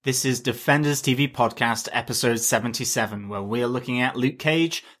This is Defenders TV Podcast, episode 77, where we are looking at Luke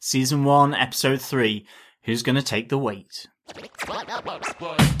Cage, season 1, episode 3, Who's Gonna Take the Weight? You think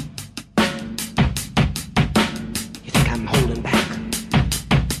I'm holding back?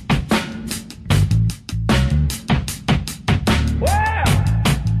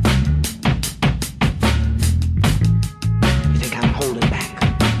 You think I'm holding back?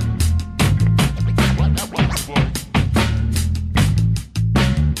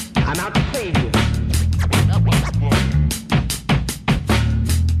 I'm out to save you.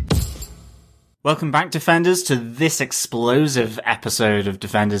 Welcome back, Defenders, to this explosive episode of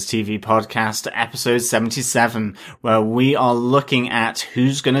Defenders TV Podcast, episode 77, where we are looking at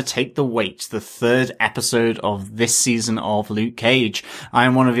Who's Gonna Take the Weight, the third episode of this season of Luke Cage. I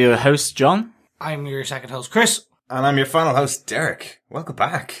am one of your hosts, John. I'm your second host, Chris. And I'm your final host, Derek. Welcome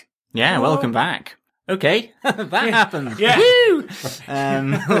back. Yeah, welcome back. Okay, that happened. Yeah. Woo!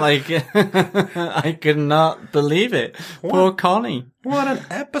 I could not believe it. Poor Connie. What an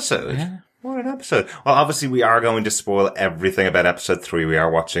episode. Yeah. What an episode. Well, obviously we are going to spoil everything about episode 3. We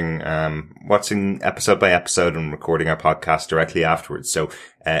are watching episode by episode and recording our podcast directly afterwards. So,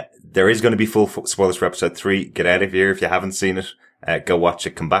 there is going to be full spoilers for episode 3. Get out of here if you haven't seen it. Go watch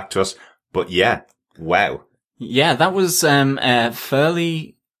it. Come back to us. But yeah, wow. Yeah, that was a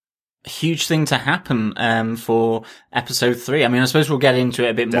fairly huge thing to happen for episode 3. I mean, I suppose we'll get into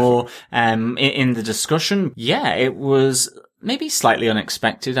it a bit more in the discussion. Yeah, it was maybe slightly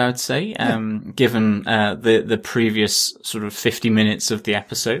unexpected, I would say, given the previous sort of 50 minutes of the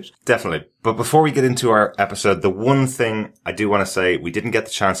episode. Definitely. But before we get into our episode, the one thing I do want to say, we didn't get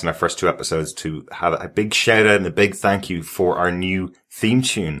the chance in our first 2 episodes to have a big shout out and a big thank you for our new theme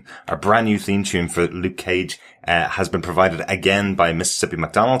tune. Our brand new theme tune for Luke Cage has been provided again by Mississippi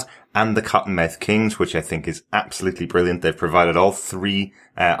McDonald and the Cottonmouth Kings, which I think is absolutely brilliant. They've provided all 3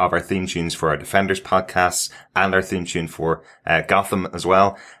 of our theme tunes for our Defenders podcasts and our theme tune for Gotham as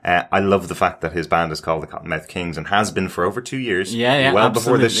well. I love the fact that his band is called the Cottonmouth Kings and has been for over 2 years. Yeah, well absolutely.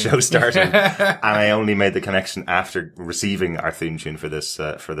 before this show started. And I only made the connection after receiving our theme tune for this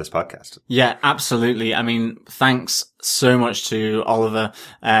podcast. Yeah, absolutely. I mean, thanks so much to Oliver,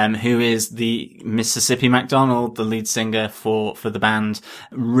 who is the Mississippi McDonald, the lead singer for the band.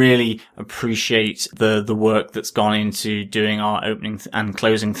 Really appreciate the work that's gone into doing our opening and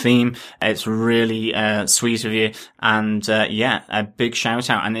closing theme. It's really sweet of you. And yeah, a big shout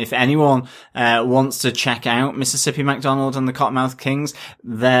out. And if anyone wants to check out Mississippi McDonald and the Cottonmouth Kings,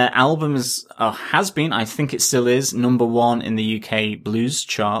 their album has been, I think it still is, number 1 in the UK blues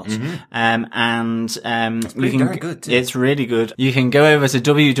chart. It's pretty darn good too. It's really good. You can go over to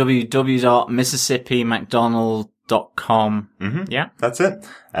www.mississippimcdonald.com. Yeah. That's it.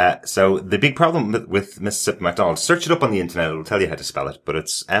 So the big problem with Mississippi McDonald, search it up on the internet. It'll tell you how to spell it, but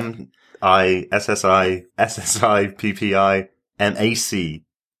it's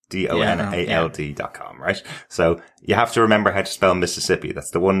MISSIPPIMACDONALD.com, right? So you have to remember how to spell Mississippi.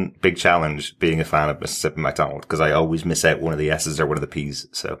 That's the one big challenge being a fan of Mississippi McDonald, because I always miss out one of the S's or one of the P's.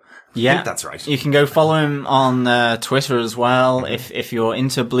 So yeah, I think that's right. You can go follow him on Twitter as well. If you're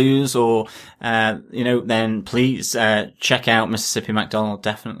into blues or, then please, check out Mississippi McDonald,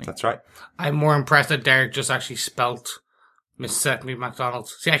 definitely. That's right. I'm more impressed that Derek just actually spelt Mississippi McDonald.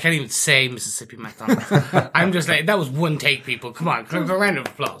 See, I can't even say Mississippi McDonald. I'm just like, that was one take, people. Come on, can I have a round of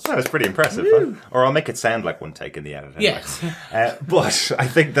applause? That was pretty impressive. Huh? Or I'll make it sound like one take in the edit. Anyway. Yes. But I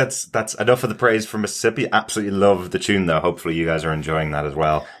think that's enough of the praise for Mississippi. Absolutely love the tune though. Hopefully you guys are enjoying that as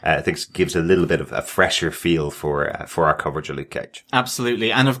well. I think it gives a little bit of a fresher feel for our coverage of Luke Cage.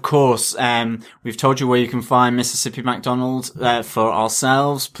 Absolutely. And of course, we've told you where you can find Mississippi McDonald, for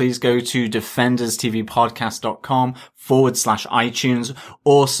ourselves. Please go to defenderstvpodcast.com/iTunes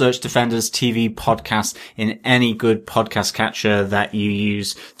or search Defenders TV Podcast in any good podcast catcher that you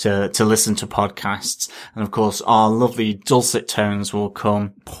use to listen to podcasts. And of course, our lovely dulcet tones will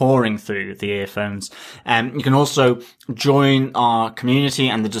come pouring through the earphones. You can also join our community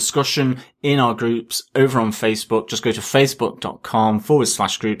and the discussion in our groups over on Facebook. Just go to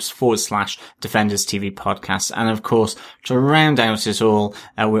facebook.com/groups/Defenders TV Podcast. And of course, to round out it all,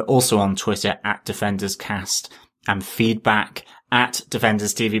 we're also on Twitter at DefendersCast. And feedback at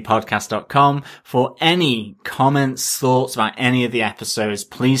defenderstvpodcast.com. For any comments, thoughts about any of the episodes,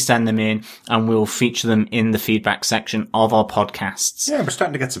 please send them in and we'll feature them in the feedback section of our podcasts. Yeah, we're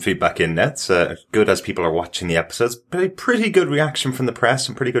starting to get some feedback in now. It's good as people are watching the episodes. Pretty good reaction from the press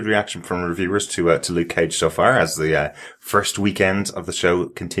and pretty good reaction from reviewers to Luke Cage so far as the first weekend of the show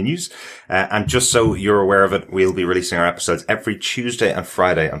continues. And just so you're aware of it, we'll be releasing our episodes every Tuesday and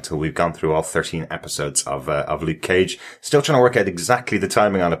Friday until we've gone through all 13 episodes of Luke Cage. Still trying to work out out exactly the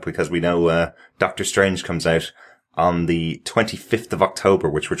timing on it because we know Doctor Strange comes out on the 25th of October,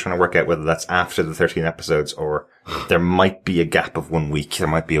 which we're trying to work out whether that's after the 13 episodes or there might be a gap of 1 week. There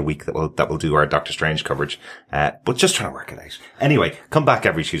might be a week that will do our Doctor Strange coverage. But just trying to work it out. Anyway, come back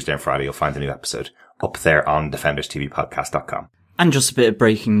every Tuesday and Friday. You'll find the new episode up there on DefendersTVpodcast.com. And just a bit of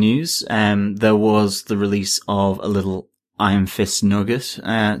breaking news. There was the release of a little Iron Fist nugget,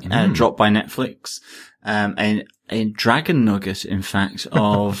 dropped by Netflix. A dragon nugget, in fact,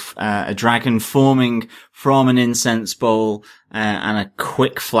 of a dragon forming from an incense bowl, and a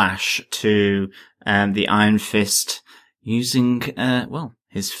quick flash to the Iron Fist using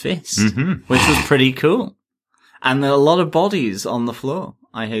his fist, which was pretty cool. And there are a lot of bodies on the floor,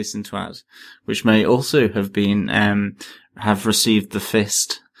 I hasten to add, which may also have been have received the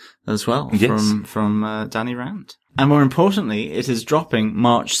fist as well. Yes. from Danny Rand. And more importantly, it is dropping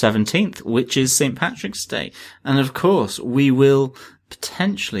March 17th, which is St. Patrick's Day. And of course, we will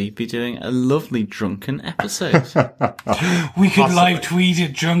potentially be doing a lovely drunken episode. We could live tweet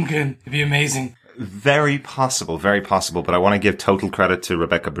it drunken. It'd be amazing. Very possible, but I want to give total credit to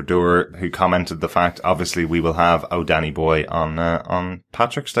Rebecca Braddour, who commented the fact, obviously, we will have Oh Danny Boy on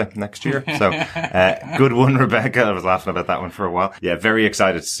Patrick's Day next year. So, good one, Rebecca. I was laughing about that one for a while. Yeah, very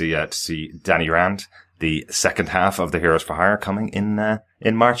excited to see Danny Rand, the second half of the Heroes for Hire, coming in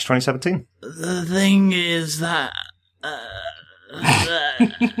March 2017. The thing is that,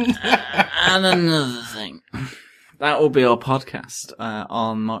 and another thing. That will be our podcast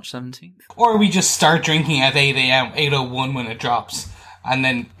on March 17th. Or we just start drinking at 8 a.m., 8:01 when it drops. And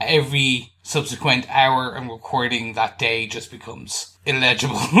then every subsequent hour and recording that day just becomes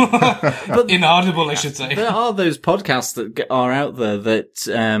illegible. Inaudible, I should say. There are those podcasts that are out there that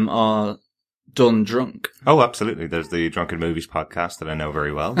are done drunk. Oh, absolutely. There's the Drunken Movies podcast that I know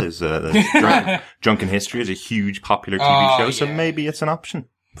very well. There's Drunken History is a huge popular TV show, so maybe it's an option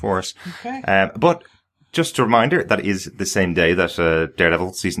for us. Okay. But just a reminder, that is the same day that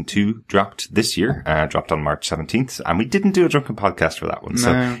Daredevil Season 2 dropped this year, dropped on March 17th, and we didn't do a drunken podcast for that one,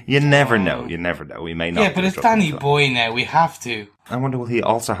 so you never know, We may not. Yeah, but it's Danny Boy now, we have to. I wonder, will he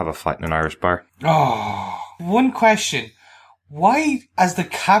also have a fight in an Irish bar? Oh, one question. Why, as the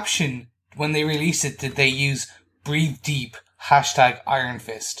caption, when they released it, did they use Breathe Deep, #Iron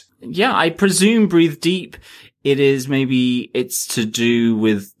Fist? Yeah, I presume Breathe Deep, it's to do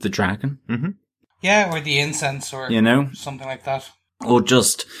with the dragon. Mm-hmm. Yeah, or the incense, or something like that. Or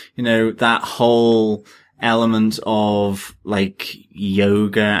just, that whole element of like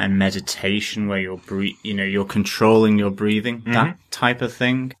yoga and meditation where you're controlling your breathing, that type of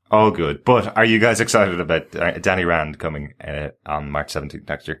thing. All good. But are you guys excited about Danny Rand coming on March 17th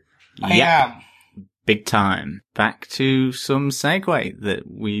next year? I am. Big time. Back to some segue that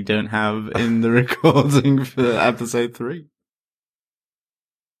we don't have in the recording for episode 3.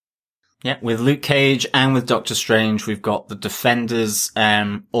 Yeah, with Luke Cage and with Doctor Strange, we've got the Defenders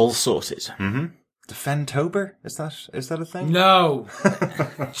all sorted. Mm-hmm. Defendtober? Is that a thing? No.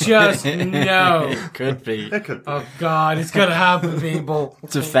 Just no. It could be. Oh God, it's gonna happen, people.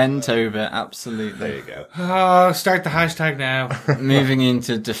 Defendtober, absolutely. There you go. Oh, start the hashtag now. Moving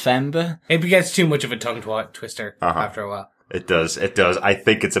into Defember. It gets too much of a tongue twister after a while. It does. I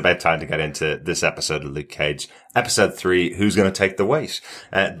think it's about time to get into this episode of Luke Cage. Episode 3, Who's Gonna Take the Weight?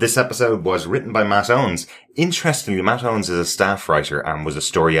 This episode was written by Matt Owens. Interestingly, Matt Owens is a staff writer and was a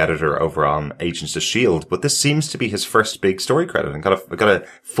story editor over on Agents of S.H.I.E.L.D., but this seems to be his first big story credit, and got a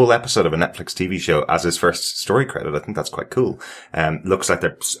full episode of a Netflix TV show as his first story credit. I think that's quite cool. Looks like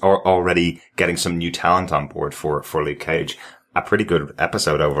they're already getting some new talent on board for Luke Cage. A pretty good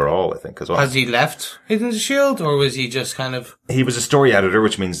episode overall, I think, as well. Has he left Agents of S.H.I.E.L.D., or was he just kind of... He was a story editor,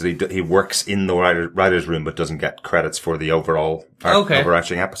 which means that he works in the writer's room, but doesn't get credits for the overall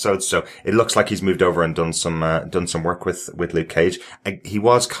overarching episodes. So it looks like he's moved over and done some work with Luke Cage. He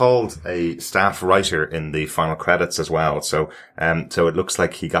was called a staff writer in the final credits as well. So it looks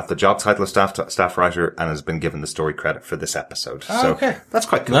like he got the job title of staff writer and has been given the story credit for this episode. So that's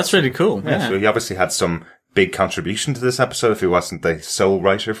quite cool. That's really cool. Yeah. So he obviously had some big contribution to this episode if he wasn't the sole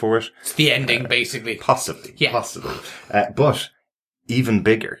writer for it. It's the ending, basically. Possibly. Yeah. Possibly. But even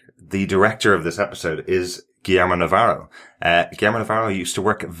bigger, the director of this episode is Guillermo Navarro. Guillermo Navarro used to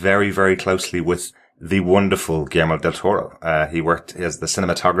work very, very closely with the wonderful Guillermo del Toro. He worked as the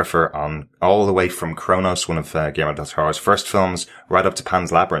cinematographer on all the way from Cronos, one of Guillermo del Toro's first films, right up to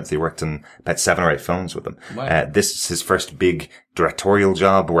Pan's Labyrinth. He worked in about 7 or 8 films with him. Wow. This is his first big directorial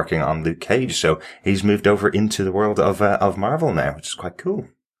job working on Luke Cage. So he's moved over into the world of Marvel now, which is quite cool.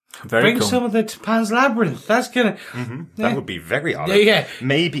 Very Bring cool. some of the Pan's Labyrinth. That's gonna. That would be very odd. Yeah.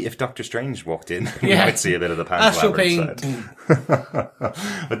 Maybe if Doctor Strange walked in, we Yeah. might see a bit of the Pan's Astral Labyrinth Pain. side.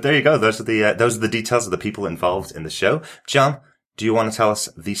 But there you go. Those are the details of the people involved in the show. John, do you want to tell us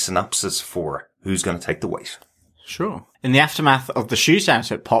the synopsis for who's going to take the weight? Sure. In the aftermath of the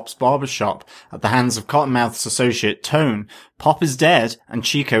shootout at Pop's barbershop at the hands of Cottonmouth's associate Tone, Pop is dead and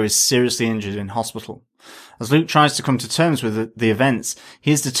Chico is seriously injured in hospital. As Luke tries to come to terms with the events,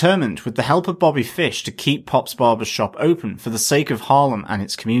 he is determined, with the help of Bobby Fish, to keep Pop's barbershop open for the sake of Harlem and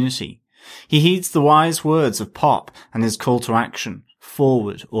its community. He heeds the wise words of Pop and his call to action,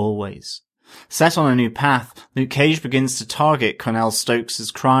 forward always. Set on a new path, Luke Cage begins to target Cornell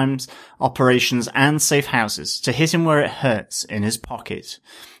Stokes' crimes, operations, and safe houses to hit him where it hurts, in his pocket.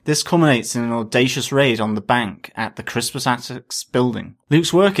 This culminates in an audacious raid on the bank at the Crispus Attucks building.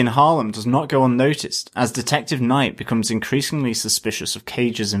 Luke's work in Harlem does not go unnoticed, as Detective Knight becomes increasingly suspicious of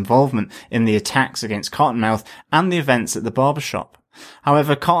Cage's involvement in the attacks against Cottonmouth and the events at the barbershop.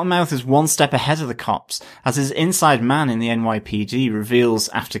 However, Cottonmouth is one step ahead of the cops, as his inside man in the NYPD reveals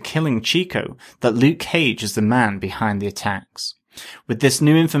after killing Chico that Luke Cage is the man behind the attacks. With this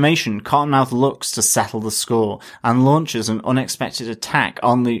new information, Cottonmouth looks to settle the score and launches an unexpected attack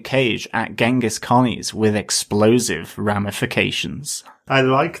on Luke Cage at Genghis Connie's with explosive ramifications. I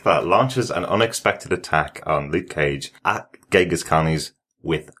like that. Launches an unexpected attack on Luke Cage at Genghis Connie's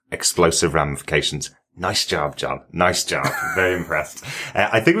with explosive ramifications. Nice job, John. Nice job. Very impressed.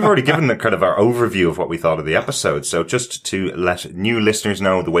 I think we've already given kind of our overview of what we thought of the episode. So just to let new listeners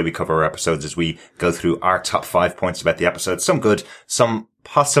know, the way we cover our episodes is we go through our top 5 points about the episode. Some good, some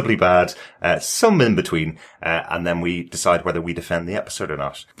possibly bad, some in between, and then we decide whether we defend the episode or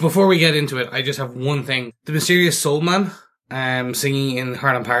not. Before we get into it, I just have one thing. The Mysterious Soul Man, singing in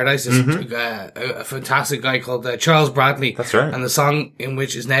Harlem Paradise is a fantastic guy called Charles Bradley. That's right. And the song in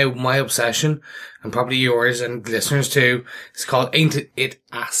which is now my obsession, and probably yours and listeners too, is called Ain't It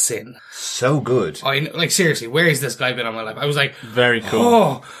a Sin. So good. Like seriously, where has this guy been all my life? I was like, Very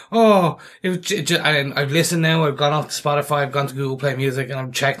cool. And I've listened now, I've gone off to Spotify, I've gone to Google Play Music, and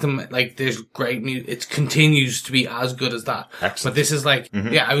I've checked them, like, there's great music. It continues to be as good as that. Excellent. But this is like,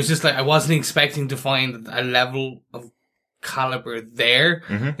 I was just like, I wasn't expecting to find a level of caliber there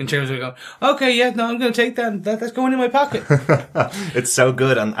in terms of going, okay, yeah, no, I'm going to take that. That's going in my pocket. It's so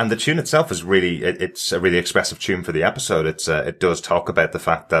good. And the tune itself is really, it's a really expressive tune for the episode. It does talk about the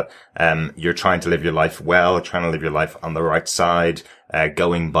fact that, you're trying to live your life well, trying to live your life on the right side,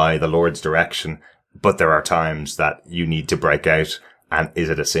 going by the Lord's direction. But there are times that you need to break out. And is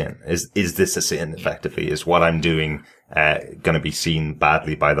it a sin? Is this a sin effectively? Is what I'm doing, going to be seen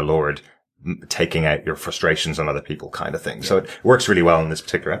badly by the Lord? Taking out your frustrations on other people kind of thing. So it works really well in this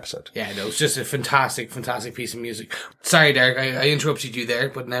particular episode. Yeah, no, it's just a fantastic, fantastic piece of music. Sorry, Derek, I interrupted you there,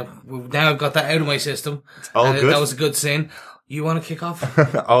 but now I've got that out of my system. All good. That was a good sin. You want to kick off?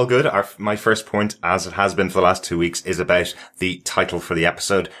 All good. My first point, as it has been for the last 2 weeks, is about the title for the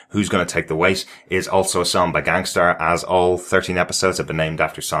episode. Who's Gonna Take the Weight is also a song by Gang Starr, as all 13 episodes have been named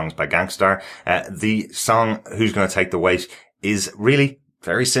after songs by Gang Starr. The song Who's Gonna Take the Weight is really,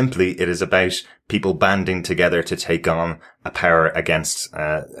 very simply, it is about people banding together to take on a power against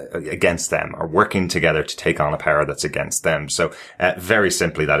them, or working together to take on a power that's against them. So, very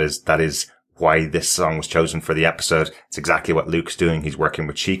simply, that is why this song was chosen for the episode. It's exactly what Luke's doing. He's working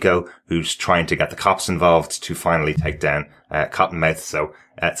with Chico, who's trying to get the cops involved to finally take down Cottonmouth. So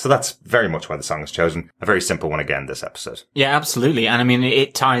that's very much why the song was chosen. A very simple one again, this episode. Yeah, absolutely. And I mean,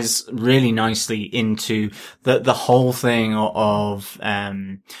 it ties really nicely into the whole thing of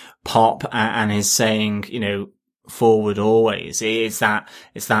Pop and his saying, you know, forward always. It's that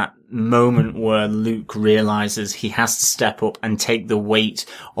moment where Luke realizes he has to step up and take the weight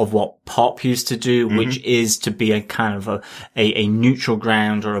of what Pop used to do, which is to be a kind of a neutral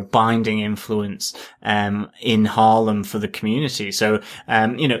ground or a binding influence, in Harlem for the community. So,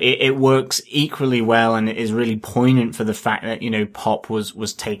 you know, it works equally well, and it is really poignant for the fact that, you know, Pop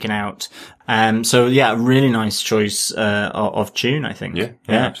was taken out. So yeah, really nice choice, of tune, I think. Yeah,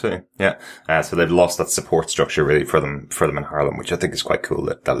 absolutely. Yeah. So they've lost that support structure really for them in Harlem, which I think is quite cool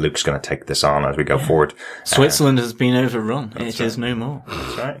that Luke's going to take this on as we go forward. Switzerland has been overrun. It is no more.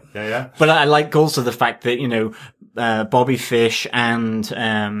 That's right. Yeah. But I like also the fact that, you know, Bobby Fish and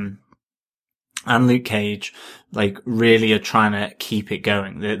Luke Cage, like, really are trying to keep it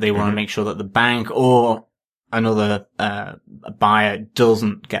going. They want to make sure that the bank or another buyer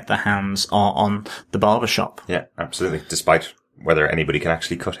doesn't get their hands on the barbershop. Yeah, absolutely. Despite whether anybody can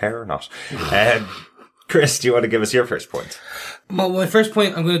actually cut hair or not. Chris, do you want to give us your first point? Well, my first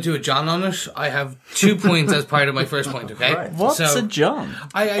point, I'm going to do a John on it. I have 2 points as part of my first point, okay? Right. What's So, a John?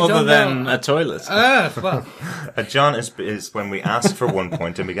 I Other don't than know. a toilet. Well, A John is when we ask for 1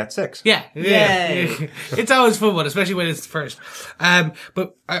 point and we get 6. yeah. Yay. It's always fun one, especially when it's the first.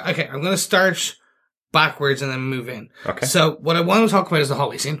 But, okay, I'm going to start backwards and then move in. Okay. So, what I want to talk about is the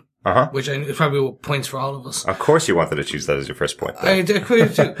Holly scene, Uh-huh. which is probably points for all of us. Of course you wanted to choose that as your first point. though. I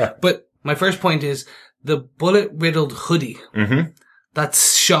could too. But my first point is the bullet-riddled hoodie. Mm-hmm.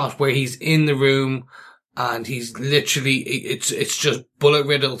 That's shot where he's in the room and he's literally, it's just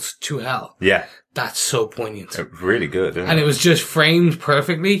bullet-riddled to hell. Yeah. That's so poignant. Really good, isn't And it? it was just framed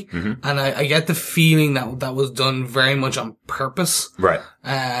perfectly. Mm-hmm. And I get the feeling that was done very much on purpose. Right.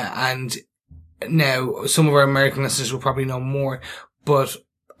 And now some of our American listeners will probably know more, but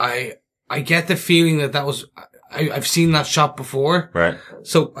I get the feeling that was, I've seen that shot before. Right.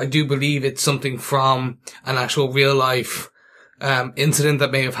 So I do believe it's something from an actual real life, incident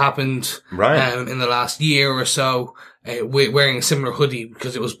that may have happened, Right. in the last year or so, wearing a similar hoodie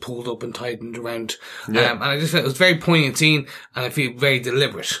because it was pulled up and tightened around. Yeah. And I just felt it was a very poignant scene and I feel very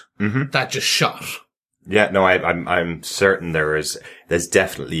deliberate. Mm-hmm. That just shot. Yeah, no, I'm certain there's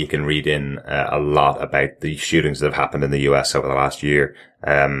definitely, you can read in a lot about the shootings that have happened in the US over the last year.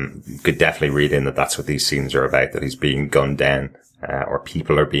 You could definitely read in that that's what these scenes are about, that he's being gunned down, or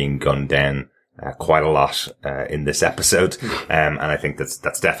people are being gunned down, quite a lot, in this episode. And I think that's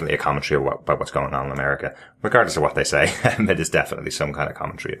definitely a commentary about what's going on in America, regardless of what they say. It is definitely some kind of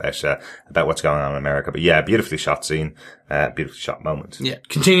commentary about what's going on in America. But yeah, beautifully shot scene, beautifully shot moment. Yeah.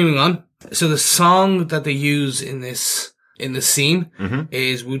 Continuing on. So the song that they use in the scene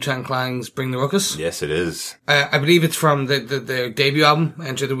is Wu-Tang Clan's Bring the Ruckus. Yes, it is. I believe it's from their debut album,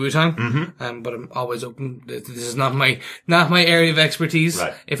 Enter the Wu-Tang. But I'm always open. This is not my area of expertise.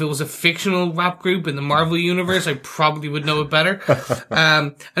 Right. If it was a fictional rap group in the Marvel universe, I probably would know it better.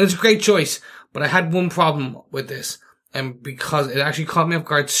 And it's a great choice. But I had one problem with this. And because it actually caught me off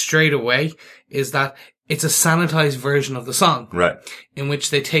guard straight away, is that it's a sanitized version of the song. Right. In which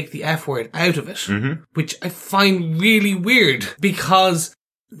they take the F word out of it, which I find really weird because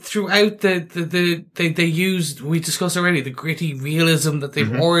throughout they used, we discussed already, the gritty realism that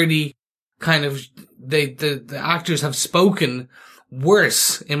they've already kind of, the actors have spoken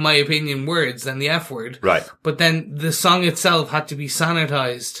worse, in my opinion, words than the F word. Right. But then the song itself had to be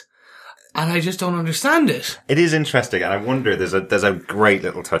sanitized. And I just don't understand it. It is interesting, and I wonder, there's a great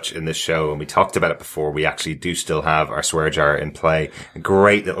little touch in this show, and we talked about it before. We actually do still have our swear jar in play. A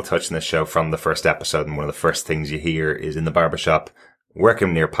great little touch in this show from the first episode, and one of the first things you hear is in the barbershop,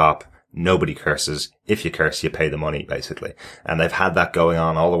 working near Pop, nobody curses. If you curse, you pay the money, basically. And they've had that going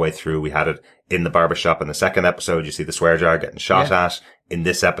on all the way through. We had it in the barbershop in the second episode. You see the swear jar getting shot at. In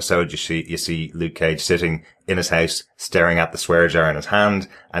this episode, you see Luke Cage sitting in his house, staring at the swear jar in his hand.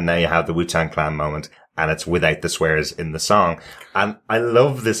 And now you have the Wu-Tang Clan moment, and it's without the swears in the song. And I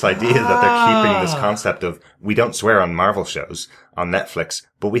love this idea that they're keeping this concept of, we don't swear on Marvel shows on Netflix,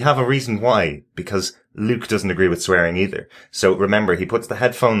 but we have a reason why, because Luke doesn't agree with swearing either. So remember, he puts the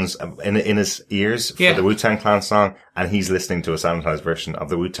headphones in his ears for the Wu-Tang Clan song, and he's listening to a sanitized version of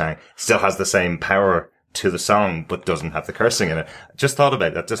the Wu-Tang. Still has the same power to the song, but doesn't have the cursing in it. Just thought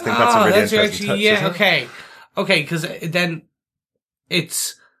about that. Just think that's a really interesting touch. Yeah, isn't it? okay. Okay, because then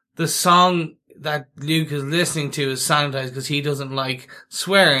it's the song that Luke is listening to is sanitized because he doesn't like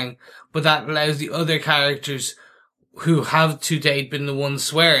swearing, but that allows the other characters who have to date been the ones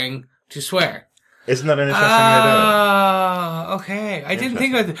swearing to swear. Isn't that an interesting idea? Ah, okay. I didn't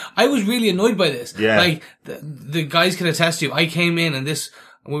think about it. I was really annoyed by this. Yeah. Like, the guys can attest to, I came in and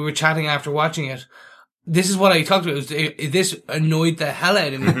we were chatting after watching it. This is what I talked about. This annoyed the hell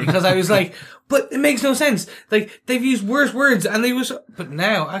out of me because I was like, but it makes no sense. Like, they've used worse words and but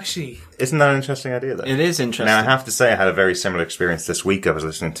now, actually. Isn't that an interesting idea though? It is interesting. Now I have to say I had a very similar experience this week. I was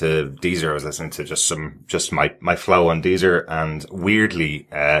listening to Deezer. I was listening to just my flow on Deezer, and weirdly,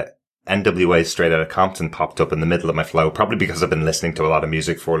 NWA's Straight Outta Compton popped up in the middle of my flow, probably because I've been listening to a lot of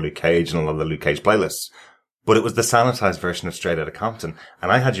music for Luke Cage and a lot of the Luke Cage playlists. But it was the sanitized version of Straight Outta Compton.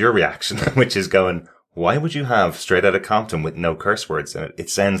 And I had your reaction, which is going, why would you have Straight Outta Compton with no curse words in it? It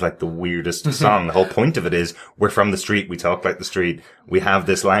sounds like the weirdest song. The whole point of it is, we're from the street, we talk like the street, we have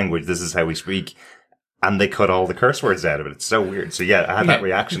this language, this is how we speak. And they cut all the curse words out of it. It's so weird. So yeah, I had that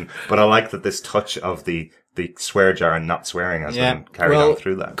reaction. But I like that this touch of the swear jar and not swearing has been carried on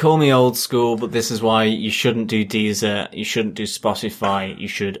through that. Call me old school, but this is why you shouldn't do Deezer, you shouldn't do Spotify, you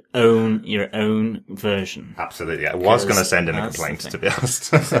should own your own version. Absolutely. I was going to send in a complaint, to be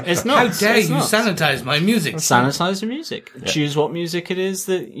honest. It's not. How dare it's you not. sanitize my music? Sanitize your music. Choose what music it is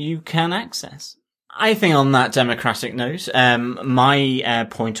that you can access. I think on that democratic note, my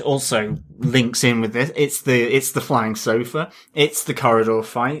point also links in with this. It's the flying sofa. It's the corridor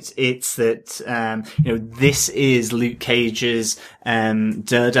fight. It's that, this is Luke Cage's,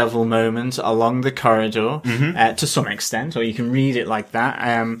 Daredevil moment along the corridor, to some extent, or you can read it like that.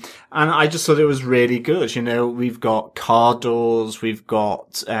 And I just thought it was really good. We've got car doors, we've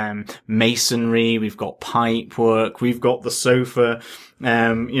got, masonry, we've got pipe work, we've got the sofa.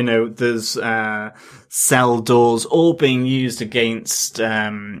 There's, cell doors all being used against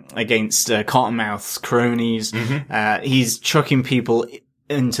Cottonmouth's cronies. He's chucking people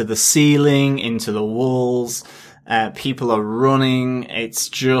into the ceiling, into the walls. People are running. It's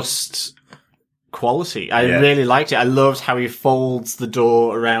just quality. I really liked it. I loved how he folds the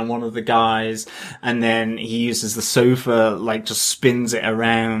door around one of the guys, and then he uses the sofa, just spins it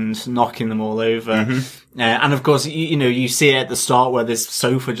around, knocking them all over. And of course, you see it at the start where this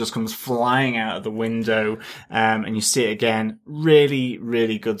sofa just comes flying out of the window, and you see it again. Really,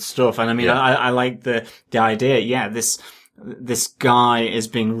 really good stuff. And I mean, I like the idea. Yeah, this guy is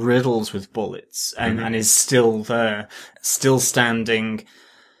being riddled with bullets and is still there, still standing,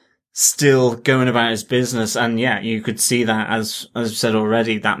 still going about his business. And yeah, you could see that, as I've said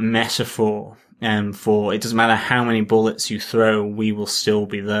already, that metaphor, for it doesn't matter how many bullets you throw, we will still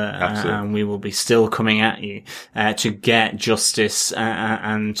be there. And we will be still coming at you, to get justice,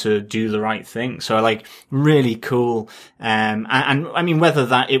 and to do the right thing. So really cool. And I mean, whether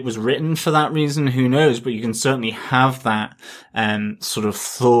that it was written for that reason, who knows, but you can certainly have that, sort of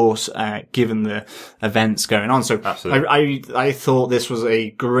thought, given the events going on. So I thought this was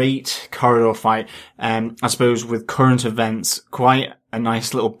a great corridor fight. I suppose with current events, quite a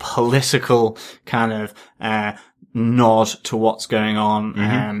nice little political kind of, nod to what's going on.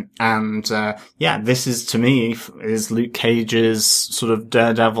 This is, to me, is Luke Cage's sort of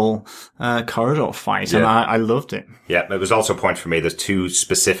Daredevil, corridor fight. And I loved it. Yeah, it was also a point for me. There's two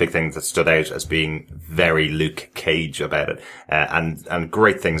specific things that stood out as being very Luke Cage about it. And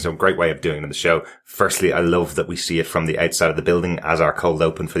great things, a great way of doing it in the show. Firstly, I love that we see it from the outside of the building as our cold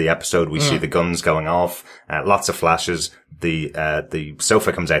open for the episode. We see the guns going off, lots of flashes. The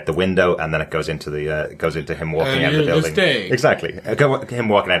sofa comes out the window, and then it goes into him walking out of the building. Exactly. Him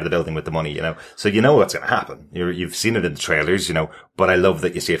walking out of the building with the money, So you know what's going to happen. You've seen it in the trailers, but I love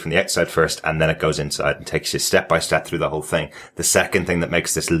that you see it from the outside first, and then it goes inside and takes you step by step through the whole thing. The second thing that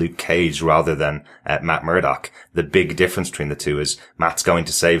makes this Luke Cage rather than Matt Murdock, the big difference between the two is Matt's going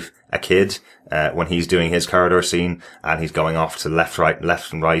to save a kid, when he's doing his corridor scene, and he's going off to left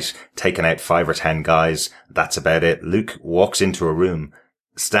and right, taking out 5 or 10 guys. That's about it. Luke walks into a room,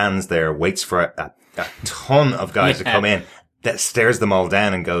 stands there, waits for a ton of guys to come in, that stares them all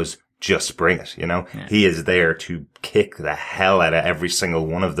down and goes, just bring it, He is there to kick the hell out of every single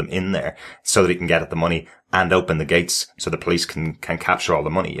one of them in there so that he can get at the money and open the gates so the police can capture all the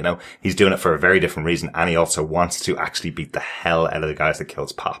money, He's doing it for a very different reason, and he also wants to actually beat the hell out of the guys that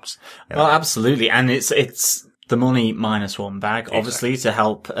kills Pops. Well, absolutely. And it's the money minus one bag, obviously, to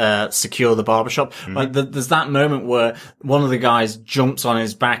help, secure the barbershop. There's that moment where one of the guys jumps on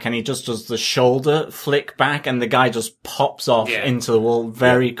his back and he just does the shoulder flick back, and the guy just pops off into the wall.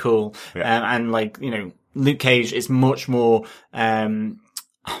 Very cool. Luke Cage is much more,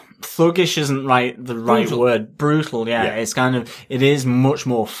 thuggish isn't the right word. Brutal, It's it is much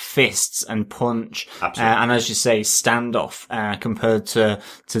more fists and punch. And as you say, standoff, compared to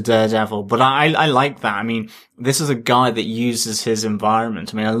Daredevil. But I like that. I mean, this is a guy that uses his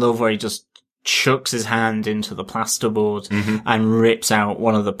environment. I mean, I love where he just chucks his hand into the plasterboard and rips out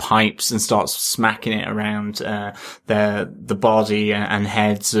one of the pipes and starts smacking it around the body and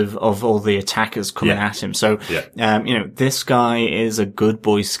heads of all the attackers coming at him. So this guy is a good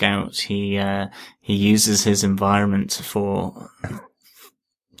Boy Scout. He uses his environment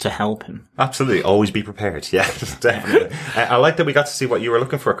to help him. Absolutely. Always be prepared. Yeah, definitely. I like that we got to see what you were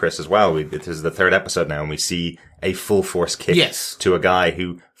looking for, Chris, as well. This is the 3rd episode now, and we see a full force kick to a guy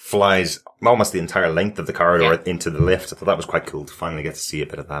who flies almost the entire length of the corridor into the lift. I thought that was quite cool to finally get to see a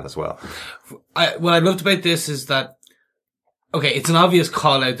bit of that as well. What I loved about this is that, it's an obvious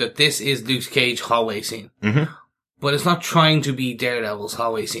call out that this is Luke Cage hallway scene. But it's not trying to be Daredevil's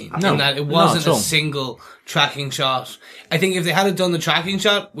hallway scene. No. In that it wasn't a single tracking shot. I think if they had done the tracking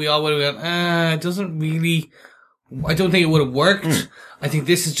shot, we all would have gone, it doesn't really, I don't think it would have worked. I think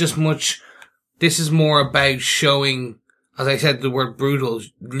this is more about showing, as I said, the word brutal,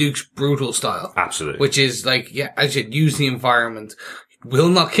 Luke's brutal style. Absolutely. Which is as you said, use the environment. Will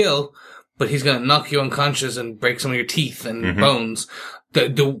not kill, but he's gonna knock you unconscious and break some of your teeth and bones.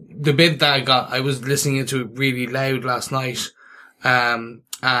 The bit that I was listening to it really loud last night, and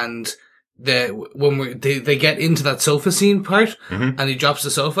they get into that sofa scene part, and he drops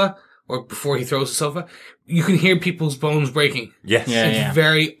the sofa, or before he throws the sofa, you can hear people's bones breaking. Yes. Yeah. It's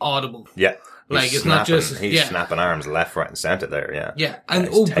very audible. Yeah. Like, it's not just... He's snapping arms left, right, and centre there, yeah. Yeah, and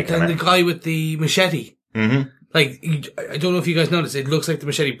he's but taking then them the out. guy with the machete, like, I don't know if you guys noticed, it looks like the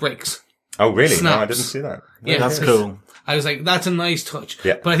machete breaks. Oh, really? No, I Snaps. didn't see that. Yeah, That's it's- cool. I was like, that's a nice touch.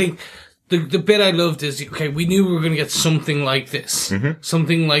 Yeah. But I think the bit I loved is, okay, we knew we were going to get something like this.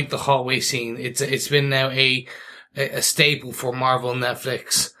 Something like the hallway scene. It's been now a staple for Marvel and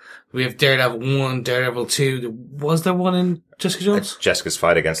Netflix. We have Daredevil 1, Daredevil 2. Was there one in Jessica Jones? Jessica's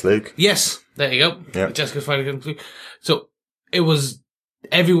fight against Luke. Yes. There you go. Yeah. Jessica's fight against Luke. So it was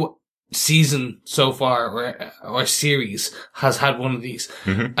every season so far or series has had one of these.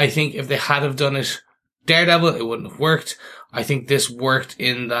 I think if they had have done it Daredevil, it wouldn't have worked. I think this worked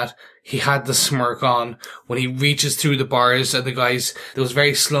in that he had the smirk on when he reaches through the bars and there was a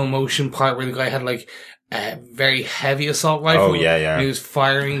very slow motion part where the guy had like a very heavy assault rifle. Oh, yeah, yeah. And he was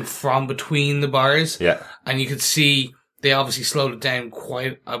firing from between the bars. Yeah. And you could see they obviously slowed it down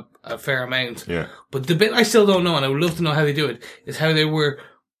quite a fair amount. Yeah. But the bit I still don't know, and I would love to know how they do it, is how they were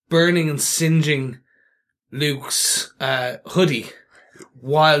burning and singeing Luke's hoodie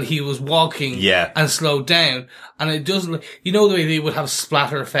while he was walking and slowed down. And it doesn't, you know the way they would have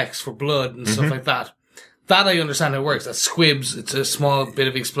splatter effects for blood and stuff like that. That I understand how it works. That squibs, it's a small bit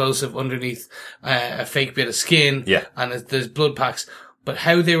of explosive underneath a fake bit of skin. Yeah. And there's blood packs. But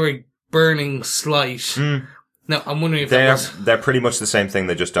how they were burning Slight. Now, I'm wondering if They're pretty much the same thing.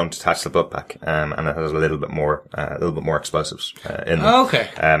 They just don't attach the butt pack, and it has a little bit more explosives in them. Oh, okay.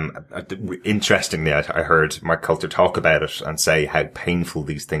 Interestingly, I heard Mark Coulter talk about it and say how painful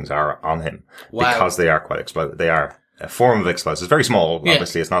these things are on him because they are quite explosive. They are a form of explosives, very small. Yeah.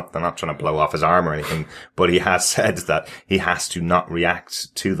 Obviously, they're not trying to blow off his arm or anything, but he has said that he has to not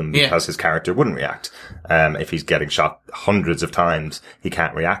react to them because his character wouldn't react. If he's getting shot hundreds of times, he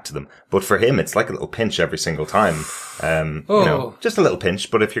can't react to them. But for him, it's like a little pinch every single time. You know, just a little pinch.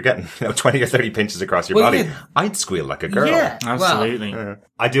 But if you're getting 20 or 30 pinches across your body, I'd squeal like a girl. Yeah. Absolutely.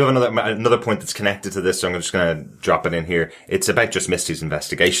 I do have another point that's connected to this, so I'm just going to drop it in here. It's about just Misty's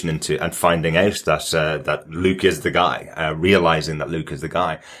investigation into and finding out that Luke is the guy, realizing that Luke is the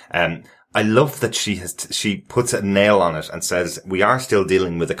guy. I love that she puts a nail on it and says, we are still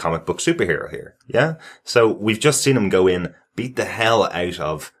dealing with a comic book superhero here. Yeah. So we've just seen him go in, beat the hell out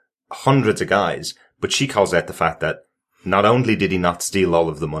of hundreds of guys, but she calls out the fact that not only did he not steal all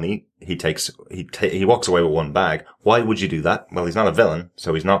of the money, he walks away with one bag. Why would you do that? Well, he's not a villain,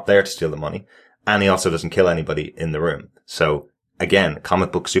 so he's not there to steal the money. And he also doesn't kill anybody in the room. So again,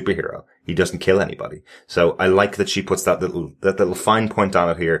 comic book superhero. He doesn't kill anybody. So I like that she puts that little fine point on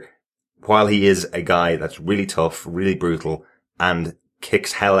it here. While he is a guy that's really tough, really brutal, and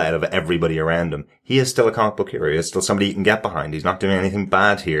kicks hell out of everybody around him, he is still a comic book hero. He is still somebody you can get behind. He's not doing anything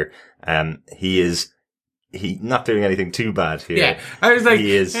bad here. He's not doing anything too bad here. Yeah. I was like,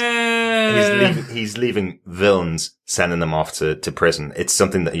 he's leaving villains, sending them off to prison. It's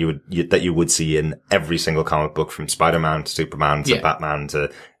something that you would see in every single comic book, from Spider-Man to Superman to Batman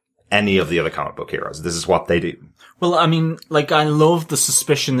to any of the other comic book heroes. This is what they do. Well, I mean, like, I love the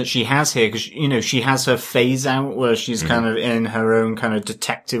suspicion that she has here, because, she has her phase out where she's kind of in her own kind of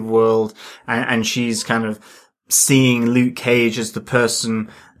detective world, and she's kind of seeing Luke Cage as the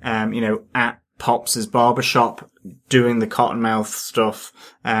person, at Pops' barbershop doing the Cottonmouth stuff,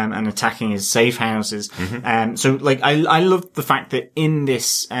 and attacking his safe houses. So, like, I love the fact that in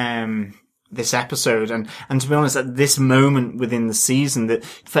this episode, and to be honest, at this moment within the season, that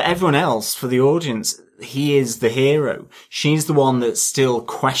for everyone else, for the audience, he is the hero. She's the one that's still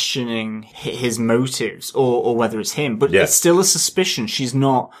questioning his motives, or whether it's him. But it's still a suspicion. She's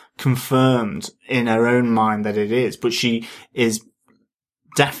not confirmed in her own mind that it is, but she is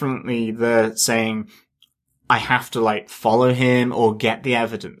definitely there saying, I have to, like, follow him or get the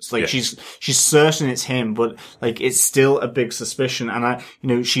evidence. Like, she's certain it's him, but, like, it's still a big suspicion.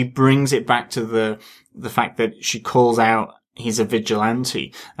 And she brings it back to the fact that she calls out he's a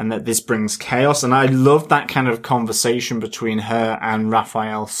vigilante and that this brings chaos. And I love that kind of conversation between her and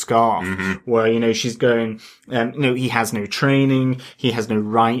Raphael Scarf, where, she's going, he has no training. He has no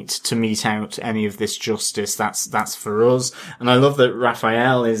right to mete out any of this justice. That's for us. And I love that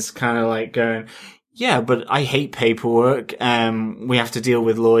Raphael is kind of like going, yeah, but I hate paperwork. We have to deal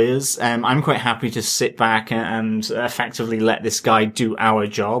with lawyers. I'm quite happy to sit back and effectively let this guy do our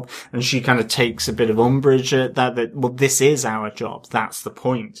job. And she kind of takes a bit of umbrage at that, well, this is our job. That's the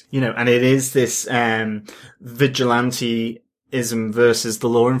point. And it is this, vigilante versus the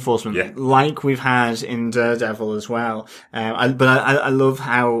law enforcement, Yeah. like we've had in Daredevil as well. But I love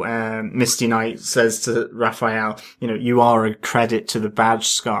how Misty Knight says to Raphael, you are a credit to the badge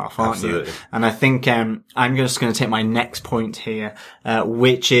Scarf, aren't Absolutely. you? And I think I'm just going to take my next point here,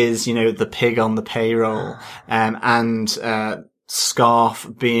 which is the pig on the payroll, and Scarf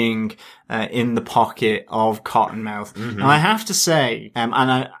being in the pocket of Cottonmouth. Now, I have to say, and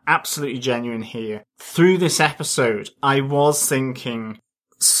I'm absolutely genuine here, through this episode, I was thinking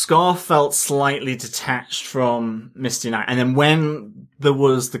Scarf felt slightly detached from Misty Knight. And then when there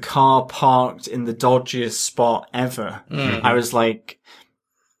was the car parked in the dodgiest spot ever, I was like,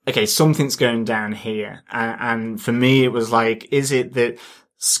 okay, something's going down here. And for me, it was like, is it that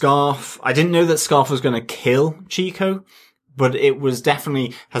Scarf, I didn't know that Scarf was going to kill Chico, but it was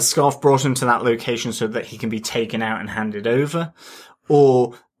definitely, has Scarf brought him to that location so that he can be taken out and handed over?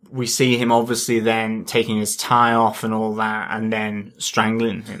 Or we see him obviously then taking his tie off and all that and then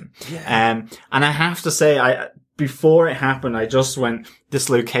strangling him. Yeah. And I have to say, before it happened, I just went, this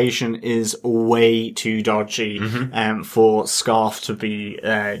location is way too dodgy, for Scarf to be,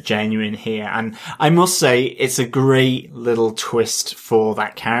 genuine here. And I must say, it's a great little twist for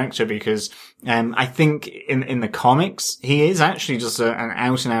that character because, I think in the comics, he is actually just an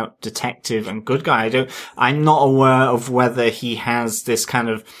out and out detective and good guy. I'm not aware of whether he has this kind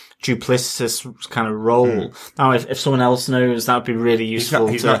of duplicitous kind of role. Now, if someone else knows, that would be really useful.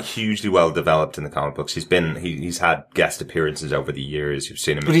 He's not hugely well developed in the comic books. He's had guest appearances over the years. You've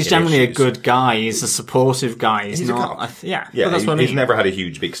seen him, but he's generally a good guy. He's a supportive guy. He's not. But that's what I mean. He's never had a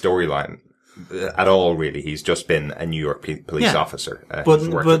huge big storyline at all. Really, he's just been a New York police officer. But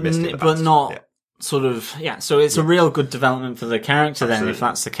not. Sort of, so it's a real good development for the character then, if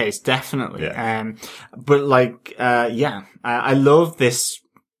that's the case, definitely. Yeah. But like, I love this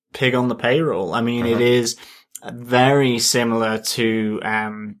pig on the payroll. I mean, it is very similar to,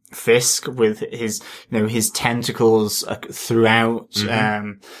 Fisk with his, his tentacles throughout,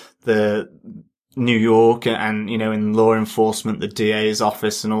 the New York and, in law enforcement, the DA's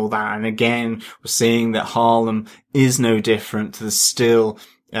office and all that. And again, we're seeing that Harlem is no different. There's still,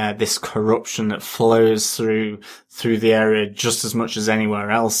 this corruption that flows through the area just as much as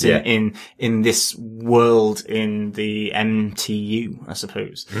anywhere else in this world in the MTU, I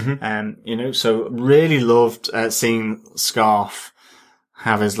suppose. So really loved, seeing Scarf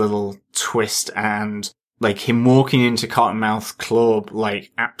have his little twist and like him walking into Cottonmouth Club,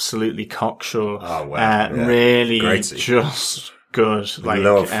 like absolutely cocksure. Oh, wow. Really great scene. Just good. I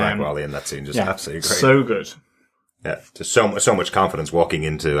love Frank Wally in that scene. Just absolutely great. So good. Yeah, just so much confidence walking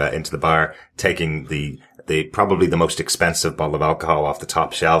into the bar, taking the probably the most expensive bottle of alcohol off the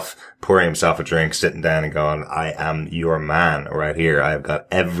top shelf, pouring himself a drink, sitting down and going, I am your man right here. I've got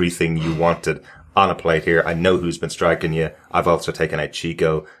everything you wanted on a plate here. I know who's been striking you. I've also taken out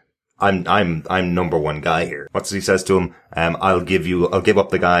Chico. I'm number one guy here. What does he says to him? I'll give up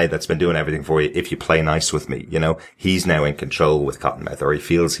the guy that's been doing everything for you if you play nice with me. He's now in control with Cottonmouth, or he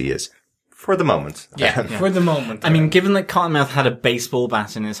feels he is. For the moment. For the moment. I mean, given that Cottonmouth had a baseball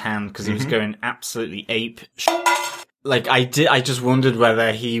bat in his hand because he was going absolutely ape like I just wondered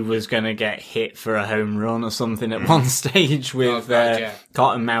whether he was going to get hit for a home run or something at one stage with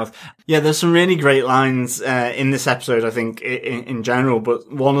Cottonmouth. Yeah, there's some really great lines in this episode, I think, in general,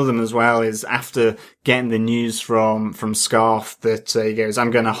 but one of them as well is after getting the news from Scarf that he goes,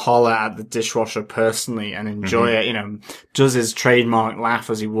 I'm going to holler at the dishwasher personally and enjoy it, does his trademark laugh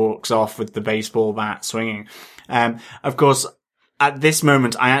as he walks off with the baseball bat swinging. Of course, at this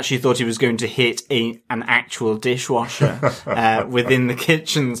moment, I actually thought he was going to hit an actual dishwasher within the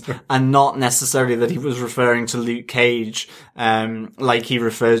kitchens, and not necessarily that he was referring to Luke Cage, like he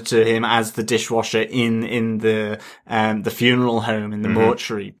referred to him as the dishwasher in the funeral home in the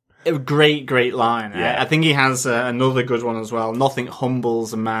mortuary. A great line. Yeah. I think he has another good one as well. Nothing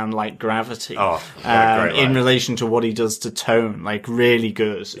humbles a man like gravity. Oh, great line. In relation to what he does to Tone, like really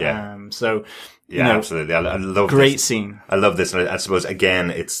good. Yeah. Yeah, absolutely. I love great this. Scene. I love this. And I suppose, again,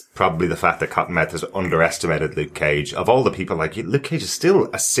 it's probably the fact that Cottonmouth has underestimated Luke Cage. Of all the people, like, Luke Cage is still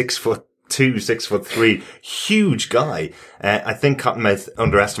a 6'2", 6'3", huge guy. I think Cottonmouth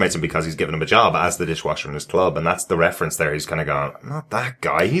underestimates him because he's given him a job as the dishwasher in his club. And that's the reference there. He's kind of gone, not that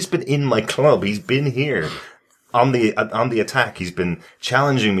guy. He's been in my club. He's been here. On the attack, he's been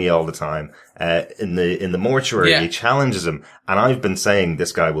challenging me all the time. in the mortuary. Yeah. He challenges him. And I've been saying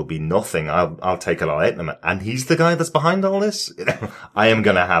this guy will be nothing. I'll take it all out in him. And he's the guy that's behind all this. You know, I am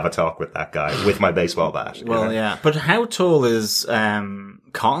going to have a talk with that guy with my baseball bat. Well, you know? yeah. But how tall is,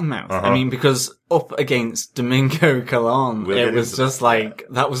 Cottonmouth? I mean, because up against Domingo Colon, We'll it get was into just like,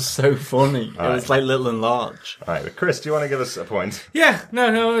 that was so funny. It was like little and large. All right. But Chris, do you want to give us a point? Yeah,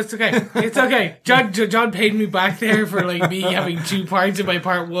 no, it's okay. It's okay. John paid me back there for like me having 2 parts in my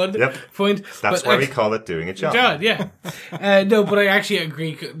part 1 Yep. point. That's why we call it doing a job. John, yeah. No, but I actually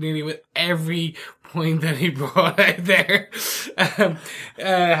agree nearly with every point that he brought out there.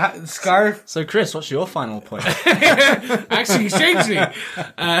 Scarf. So, Chris, what's your final point? Actually, strangely.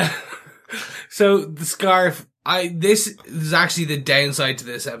 So the scarf, this is actually the downside to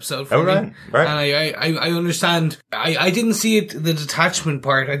this episode for me. Right. And I understand. I didn't see it, the detachment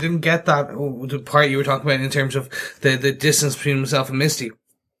part. I didn't get that, the part you were talking about in terms of the distance between himself and Misty.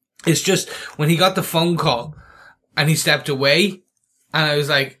 It's just when he got the phone call and he stepped away and I was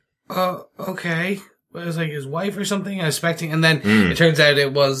like, oh, okay. It was like his wife or something I was expecting. And then it turns out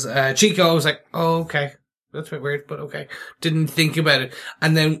it was, Chico. I was like, oh, okay. That's a bit weird, but okay. Didn't think about it.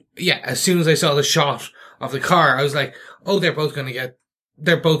 And then, yeah, as soon as I saw the shot of the car, I was like, oh, they're both gonna get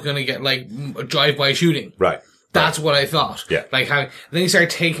like a drive-by shooting. Right. That's what I thought. Yeah. Like how, then he started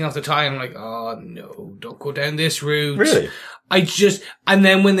taking off the tie and I'm like, oh no, don't go down this route. Really? And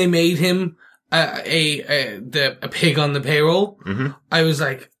then when they made him, a pig on the payroll, I was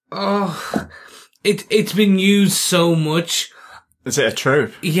like, oh, it's been used so much. Is it a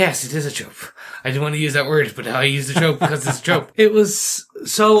trope? Yes, it is a trope. I didn't want to use that word, but I used the trope because it's a trope. It was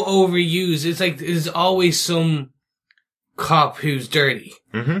so overused. It's like there's always some cop who's dirty.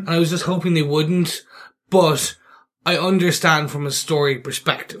 And I was just hoping they wouldn't, but I understand from a story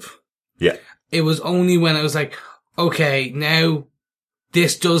perspective. Yeah. It was only when I was like, okay, now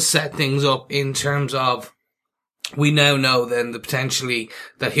this does set things up in terms of we now know then the potentially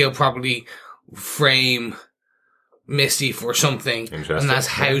that he'll probably frame Misty for something, and that's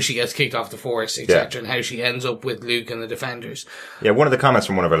how she gets kicked off the force, etc., and how she ends up with Luke and the Defenders. Yeah, one of the comments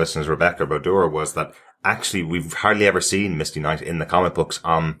from one of our listeners, Rebecca Bodura, was that actually we've hardly ever seen Misty Knight in the comic books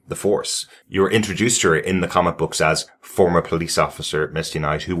on the Force. You were introduced to her in the comic books as former police officer Misty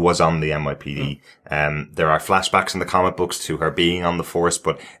Knight, who was on the NYPD. There are flashbacks in the comic books to her being on the Force,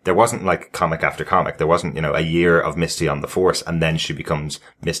 but there wasn't like comic after comic. There wasn't, a year of Misty on the Force, and then she becomes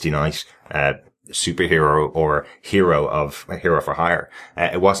Misty Knight, superhero or hero for hire.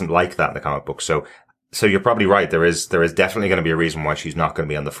 It wasn't like that in the comic book. So you're probably right. There is definitely going to be a reason why she's not going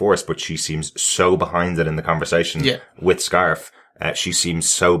to be on the Force, but she seems so behind it in the conversation with Scarf. She seems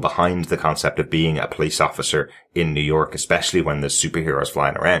so behind the concept of being a police officer in New York, especially when there's superheroes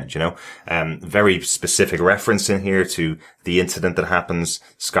flying around, Very specific reference in here to the incident that happens.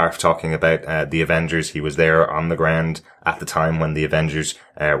 Scarf talking about, the Avengers. He was there on the ground at the time when the Avengers,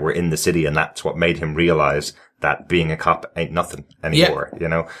 were in the city, and that's what made him realize that being a cop ain't nothing anymore,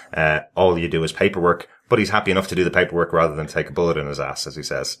 all you do is paperwork. But he's happy enough to do the paperwork rather than take a bullet in his ass, as he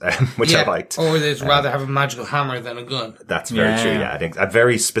says, which I liked. Or they'd rather have a magical hammer than a gun. That's very true, yeah. I think a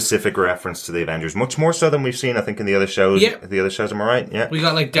very specific reference to the Avengers, much more so than we've seen, I think, in the other shows. Yeah. The other shows, am I right? Yeah. We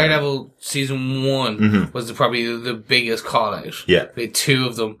got like Daredevil season 1 was probably the biggest call out. Yeah. We had 2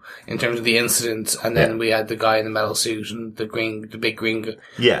 of them in terms of the incidents, and then we had the guy in the metal suit and the big green guy.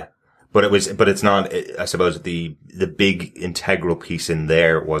 Yeah. But it's not, I suppose the big integral piece in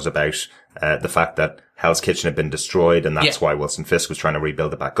there was about, the fact that Hell's Kitchen had been destroyed, and that's why Wilson Fisk was trying to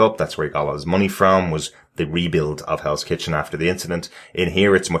rebuild it back up. That's where he got all his money from, was the rebuild of Hell's Kitchen after the incident. In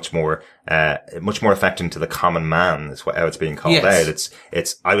here, it's much more affecting to the common man, is how it's being called out.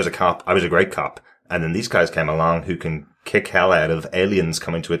 It's, I was a cop, I was a great cop, and then these guys came along who can kick hell out of aliens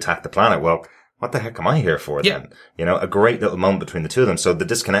coming to attack the planet. Well, what the heck am I here for then? A great little moment between the two of them. So the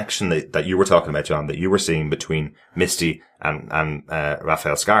disconnection that you were talking about, John, that you were seeing between Misty and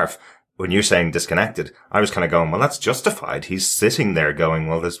Raphael Scarf, when you're saying disconnected, I was kind of going, well, that's justified. He's sitting there going,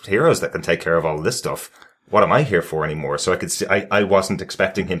 well, there's heroes that can take care of all this stuff. What am I here for anymore? So I could see, I wasn't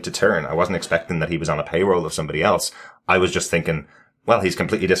expecting him to turn. I wasn't expecting that he was on a payroll of somebody else. I was just thinking, well, he's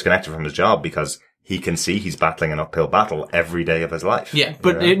completely disconnected from his job because he can see he's battling an uphill battle every day of his life. Yeah,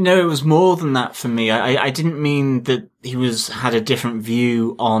 but it was more than that for me. I didn't mean that he had a different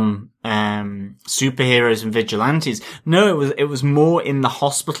view on superheroes and vigilantes. No, it was more in the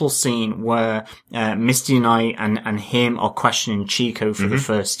hospital scene where Misty Knight and him are questioning Chico for the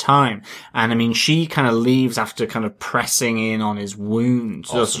first time. And I mean, she kind of leaves after kind of pressing in on his wounds,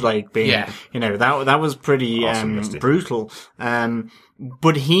 just like being, that was pretty brutal.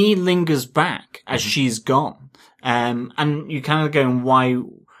 But he lingers back as she's gone. And you kind of going,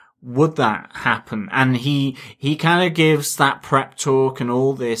 would that happen? And he kind of gives that prep talk and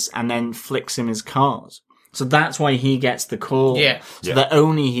all this and then flicks him his cards. So that's why he gets the call. Yeah. So that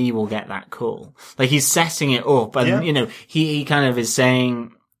only he will get that call. Like he's setting it up and, you know, he kind of is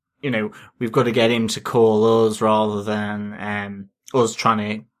saying, you know, we've got to get him to call us rather than, us trying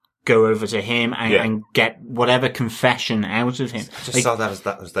to go over to him and get whatever confession out of him. I just saw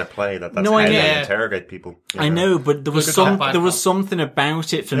that as their play. That's how they interrogate people. I know, but there was something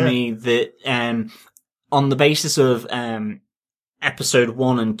about it for me that, on the basis of, episode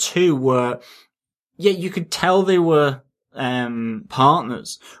 1 and 2 where, you could tell they were,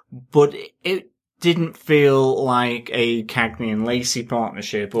 partners, but it didn't feel like a Cagney and Lacey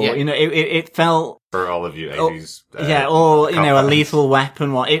partnership, or you know, it felt for all of you 80s, or you know, a Lethal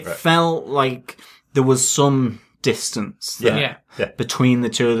Weapon. It felt like there was some distance between the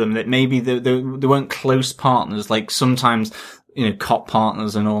two of them. That maybe they weren't close partners. Like sometimes, you know, cop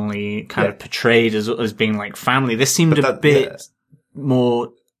partners are normally kind of portrayed as being like family. This seemed a bit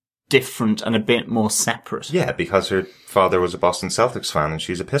more different and a bit more separate. Yeah, because her father was a Boston Celtics fan and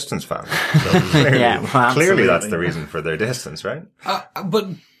she's a Pistons fan. So clearly that's the reason for their distance, right? But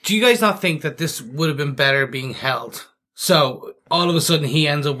do you guys not think that this would have been better being held? So all of a sudden he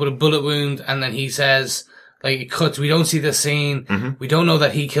ends up with a bullet wound and then he says, like, it cuts, we don't see the scene, we don't know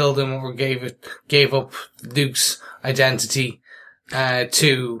that he killed him or gave up Luke's identity,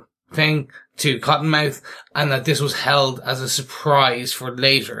 to Cottonmouth, and that this was held as a surprise for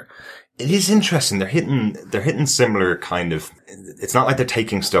later. It is interesting. They're hitting similar kind of, it's not like they're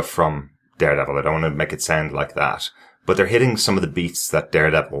taking stuff from Daredevil. I don't want to make it sound like that, but they're hitting some of the beats that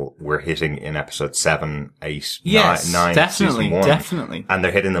Daredevil were hitting in episode 7, 8, 9, definitely, season 1. Definitely. And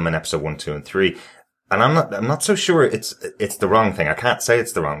they're hitting them in episode 1, 2, and 3. And I'm not so sure it's the wrong thing. I can't say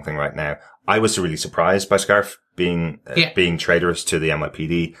it's the wrong thing right now. I was really surprised by Scarf being traitorous to the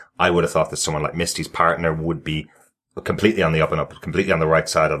NYPD. I would have thought that someone like Misty's partner would be completely on the up and up, completely on the right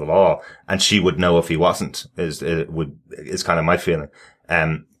side of the law, and she would know if he wasn't, is kind of my feeling.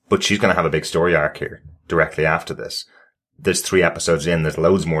 But she's going to have a big story arc here directly after this. There's 3 episodes in, there's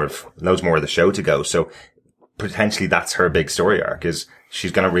loads more of the show to go. So potentially that's her big story arc, is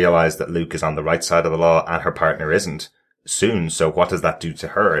she's going to realize that Luke is on the right side of the law and her partner isn't soon. So what does that do to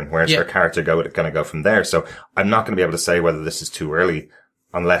her, and where's her character going to go from there? So I'm not going to be able to say whether this is too early,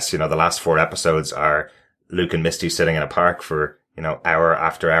 unless, you know, the last 4 episodes are Luke and Misty sitting in a park for, you know, hour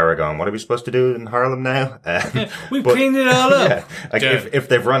after hour going, what are we supposed to do in Harlem now? We've cleaned it all up. Like if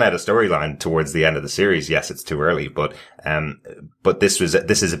they've run out of storyline towards the end of the series, yes, it's too early, but this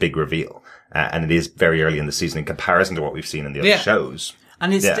is a big reveal. And it is very early in the season in comparison to what we've seen in the other shows.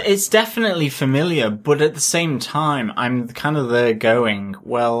 And it's definitely familiar, but at the same time, I'm kind of there going,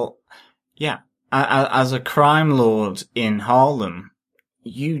 well, as a crime lord in Harlem,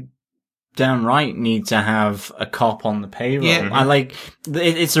 you downright need to have a cop on the payroll. Yeah. I like,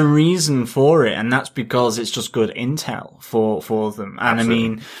 it's a reason for it, and that's because it's just good intel for them. And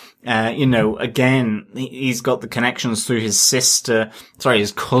absolutely. I mean, you know, again, he's got the connections through his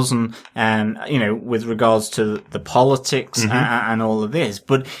his cousin, you know, with regards to the politics and all of this.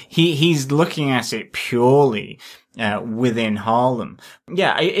 But he's looking at it purely, within Harlem.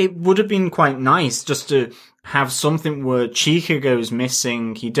 Yeah, it would have been quite nice just to have something where Chica goes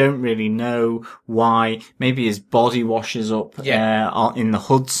missing. You don't really know why. Maybe his body washes up, in the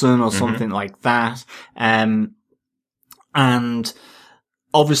Hudson or something like that. And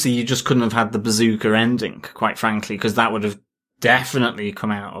obviously you just couldn't have had the bazooka ending, quite frankly, because that would have definitely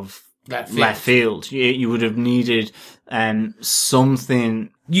come out of left field. You would have needed, something.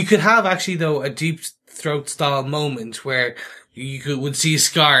 You could have actually, though, a Deep Throat style moment where you would see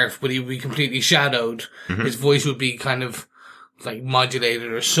Scarf, but he would be completely shadowed. His voice would be kind of like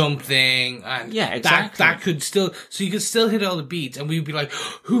modulated or something. And exactly. That could still, so you could still hit all the beats, and we'd be like,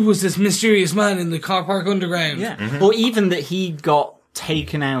 who was this mysterious man in the car park underground? Yeah. Or even that he got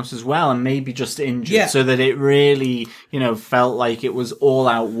taken out as well and maybe just injured, so that it really, you know, felt like it was all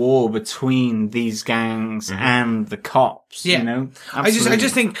out war between these gangs and the cops, you know? Absolutely. I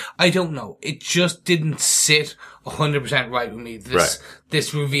just think, I don't know, it just didn't sit 100% right with me,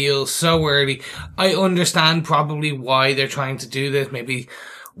 this reveal so early. I understand probably why they're trying to do this. Maybe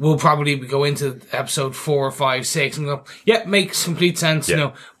we'll probably go into episode 4, 5, 6 and go, makes complete sense, you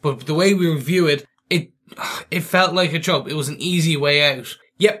know, but the way we review it, it felt like a trope. It was an easy way out.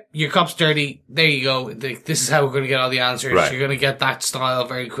 Yep, your cop's dirty. There you go. This is how we're going to get all the answers. Right. You're going to get that style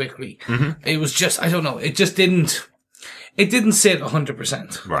very quickly. It was just, I don't know. It just didn't sit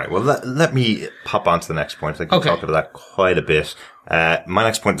 100%. Right. Well, let me pop on to the next point. I think we talked about that quite a bit. My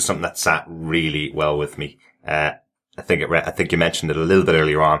next point is something that sat really well with me. I think you mentioned it a little bit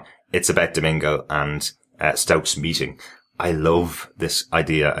earlier on. It's about Domingo and Stokes meeting. I love this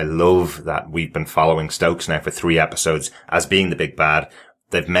idea. I love that we've been following Stokes now for 3 episodes as being the big bad.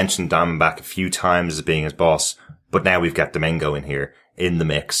 They've mentioned Diamondback a few times as being his boss, but now we've got Domingo in here in the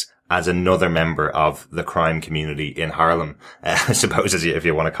mix as another member of the crime community in Harlem, I suppose, if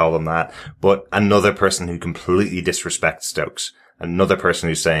you want to call them that, but another person who completely disrespects Stokes. Another person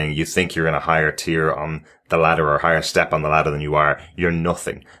who's saying, you think you're in a higher tier on the ladder or a higher step on the ladder than you are. You're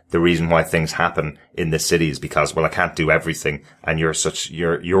nothing. The reason why things happen in this city is because, well, I can't do everything. And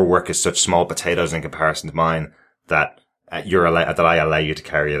your work is such small potatoes in comparison to mine that I allow you to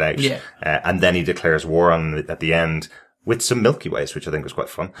carry it out. Yeah. And then he declares war on it at the end with some Milky Ways, which I think was quite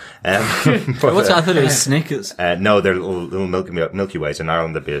fun. I thought it was Snickers. No, they're little Milky Ways. In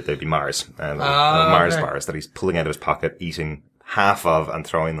Ireland, they'd be Mars. Little Mars bars that he's pulling out of his pocket, eating half of and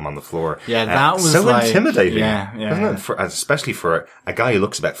throwing them on the floor. Yeah, that was so like, intimidating. Yeah. Isn't it? Especially for a guy who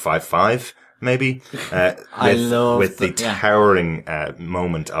looks about 5'5", maybe. I love with the towering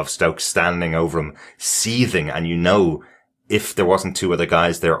moment of Stokes standing over him, seething, and if there wasn't 2 other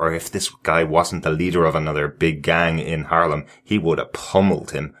guys there, or if this guy wasn't the leader of another big gang in Harlem, he would have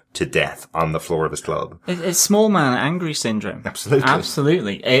pummeled him to death on the floor of his club. It's small man angry syndrome.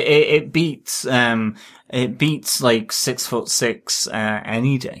 Absolutely. It beats like 6'6",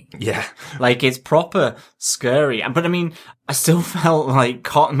 any day. Yeah. Like, it's proper scary. But I mean, I still felt like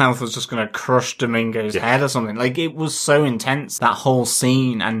Cottonmouth was just gonna crush Domingo's head or something. Like, it was so intense, that whole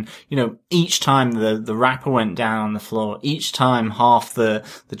scene. And, each time the wrapper went down on the floor, each time half the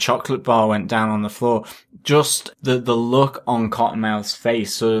chocolate bar went down on the floor, just the look on Cottonmouth's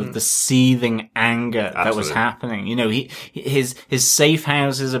face, sort of the seething anger that was happening. His safe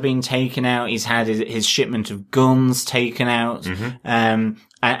houses are being taken out. He's had his shipment of guns taken out.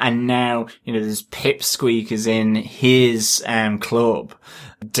 And now, there's Pipsqueak is in his, club,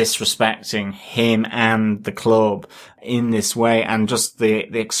 disrespecting him and the club in this way. And just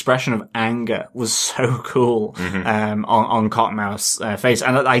the expression of anger was so cool, on Cottonmouth's face.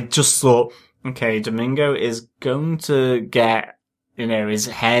 And I just thought, okay, Domingo is going to get, his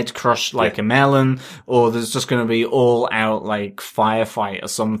head crushed like a melon, or there's just going to be all out like firefight or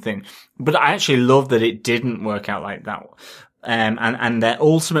something. But I actually love that it didn't work out like that. And that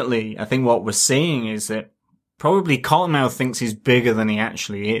ultimately, I think what we're seeing is that probably Cottonmouth thinks he's bigger than he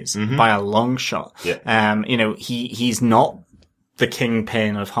actually is by a long shot. Yeah. He's not the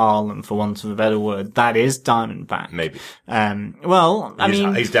kingpin of Harlem, for want of a better word. That is Diamondback. Maybe.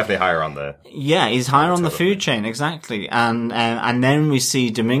 He's definitely higher on the... Yeah, he's higher on the food chain, exactly. And then we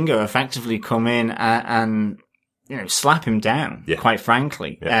see Domingo effectively come in and slap him down, quite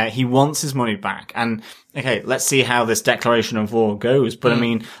frankly. Yeah. He wants his money back. And, okay, let's see how this declaration of war goes. But I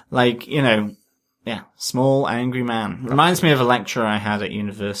mean, small, angry man. Reminds me of a lecturer I had at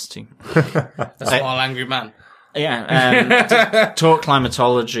university. A small, angry man. Yeah, taught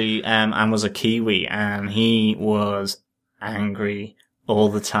climatology, and was a Kiwi, and he was angry all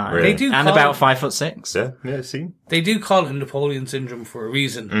the time. Really? They do and about 5'6". Yeah, see? They do call it Napoleon syndrome for a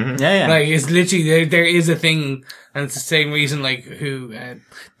reason. Yeah. Like, it's literally, there is a thing, and it's the same reason, like,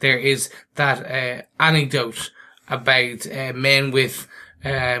 there is that, anecdote about, men with,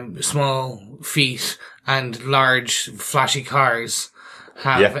 small feet and large, flashy cars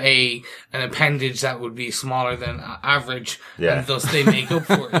have an appendage that would be smaller than average, and thus they make up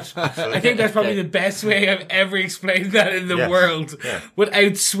for it. I think that's probably the best way I've ever explained that in the world,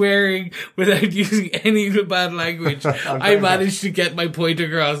 without swearing, without using any bad language. I managed to get my point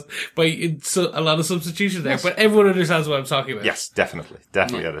across by a lot of substitution there, but everyone understands what I'm talking about. Yes,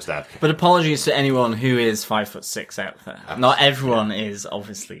 definitely understand. But apologies to anyone who is 5'6" out there. Not everyone is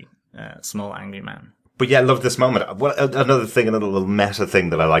obviously a small, angry man. But yeah, I love this moment. Well, another little meta thing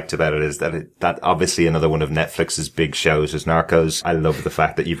that I liked about it is that obviously another one of Netflix's big shows is Narcos. I love the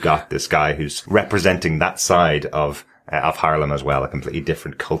fact that you've got this guy who's representing that side of Harlem as well, a completely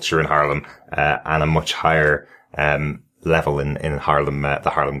different culture in Harlem, and a much higher, level in Harlem,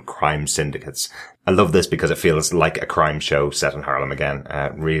 the Harlem crime syndicates. I love this because it feels like a crime show set in Harlem again.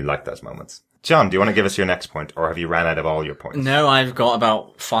 Really like those moments. John, do you want to give us your next point, or have you ran out of all your points? No, I've got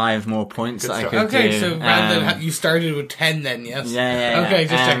about 5 more points that I could do. Okay, so you started with 10 then, yes? Yeah. Okay,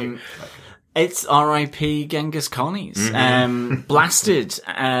 just checking. It's R.I.P. Genghis Khanis, blasted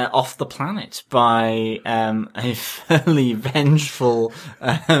off the planet by a fairly vengeful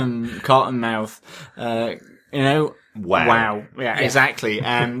Cottonmouth. Wow. Yeah, exactly.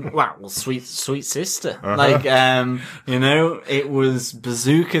 Wow, well, sweet sister. Like, it was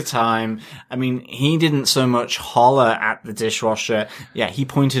bazooka time. I mean, he didn't so much holler at the dishwasher. Yeah, he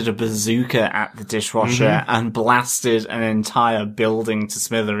pointed a bazooka at the dishwasher and blasted an entire building to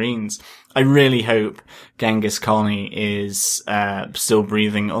smithereens. I really hope Genghis Khan is still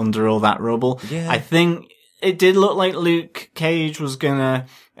breathing under all that rubble. Yeah. I think it did look like Luke Cage was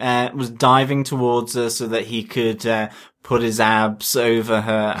was diving towards her so that he could put his abs over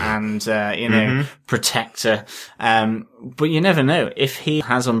her and protect her. But you never know. If he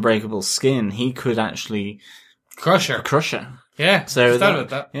has unbreakable skin, he could actually Crush her. Yeah. So thought about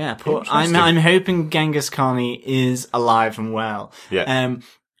that. Yeah, I'm hoping Genghis Khan is alive and well. Yeah.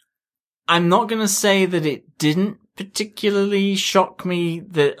 I'm not going to say that it didn't particularly shock me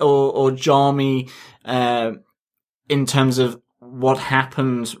or jar me in terms of what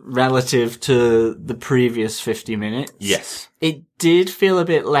happened relative to the previous 50 minutes. Yes. It did feel a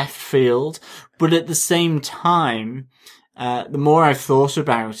bit left field, but at the same time, the more I've thought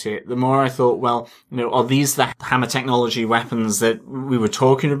about it, the more I thought, well, are these the hammer technology weapons that we were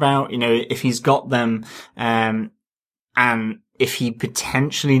talking about? If he's got them, and if he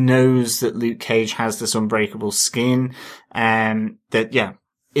potentially knows that Luke Cage has this unbreakable skin,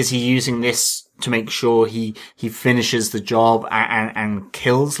 is he using this to make sure he finishes the job and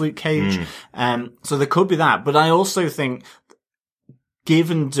kills Luke Cage? So there could be that. But I also think,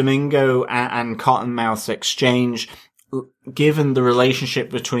 given Domingo and Cottonmouth's exchange, given the relationship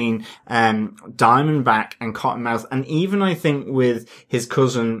between Diamondback and Cottonmouth, and even I think with his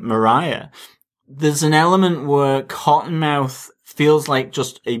cousin Mariah, there's an element where Cottonmouth feels like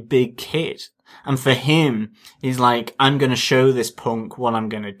just a big kid. And for him, he's like, I'm going to show this punk what I'm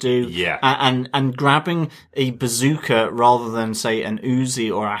going to do. Yeah. And grabbing a bazooka rather than, say, an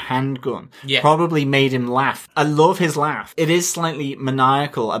Uzi or a handgun probably made him laugh. I love his laugh. It is slightly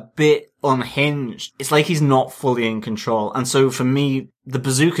maniacal, a bit unhinged. It's like he's not fully in control. And so for me, the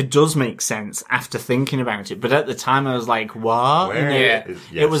bazooka does make sense after thinking about it. But at the time, I was like, what?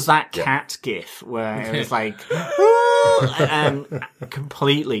 It was that cat gif where it was like,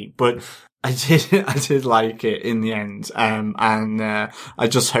 completely. But I did like it in the end. And I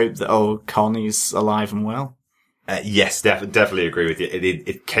just hope that, Connie's alive and well. Yes, definitely agree with you.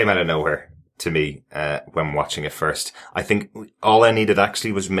 It came out of nowhere to me, when watching it first. I think all I needed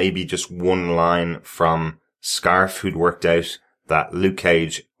actually was maybe just one line from Scarf, who'd worked out that Luke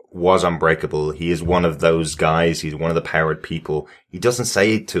Cage was unbreakable. He is one of those guys. He's one of the powered people. He doesn't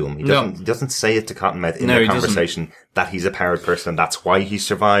say it to him. He doesn't say it to Cottonmouth in the conversation that he's a powered person and that's why he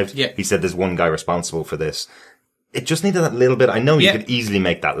survived. Yeah. He said there's one guy responsible for this. It just needed that little bit. I know you could easily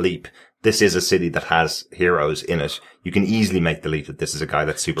make that leap. This is a city that has heroes in it. You can easily make the leap that this is a guy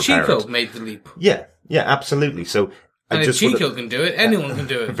that's super powered. Chico made the leap. Yeah, absolutely. So if Chico can do it, anyone can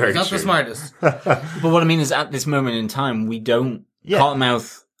do it. Very He's not true. the smartest. But what I mean is, at this moment in time, we don't.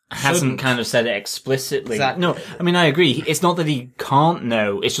 Cottonmouth hasn't kind of said it explicitly. Exactly. No, I mean, I agree. It's not that he can't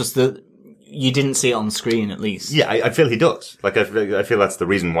know. It's just that you didn't see it on screen, at least. Yeah, I feel he does. Like, I feel that's the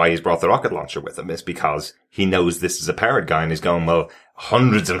reason why he's brought the rocket launcher with him, is because he knows this is a powered guy and he's going, well,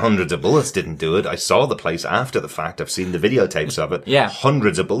 hundreds and hundreds of bullets didn't do it. I saw the place after the fact. I've seen the videotapes of it. Yeah.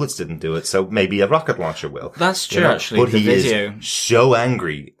 Hundreds of bullets didn't do it, so maybe a rocket launcher will. That's true, actually. But he is so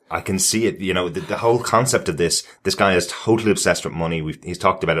angry. I can see it. The whole concept of this guy is totally obsessed with money. He's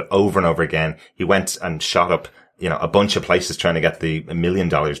talked about it over and over again. He went and shot up, a bunch of places trying to get the $1 million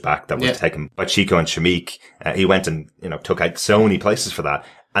back that was taken by Chico and Shamik. He went and, took out so many places for that.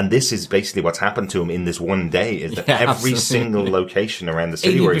 And this is basically what's happened to him in this one day, is that every single location around the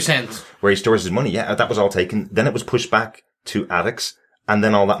city 80%. where he stores his money, that was all taken. Then it was pushed back to addicts, and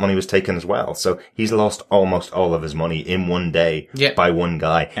then all that money was taken as well. So he's lost almost all of his money in one day by one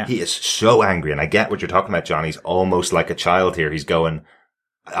guy. Yeah. He is so angry, and I get what you're talking about, John. He's almost like a child here. He's going,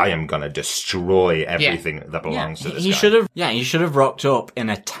 I am gonna destroy everything that belongs to this guy. He should have rocked up in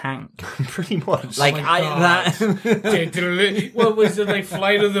a tank. Pretty much. Like, what was it, like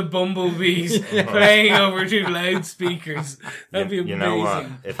Flight of the Bumblebees playing over two loudspeakers? That'd be amazing. You know what?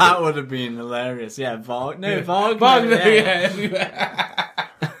 That would have been hilarious. Yeah, Wagner.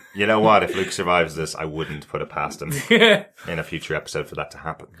 You know what? If Luke survives this, I wouldn't put it past him in a future episode for that to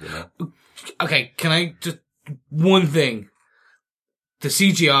happen, Okay, can I just, one thing. The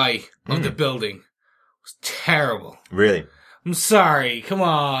CGI of the building was terrible. Really? I'm sorry. Come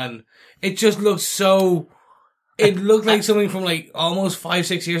on. It just looked it looked like something from like almost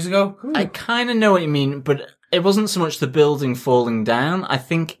 5-6 years ago. I kind of know what you mean, but it wasn't so much the building falling down. I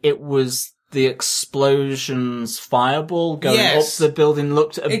think it was the explosions fireball going Yes. up the building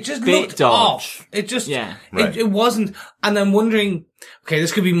looked a It just bit looked dodge. off. It just, Yeah. Right. it wasn't. And I'm wondering, okay,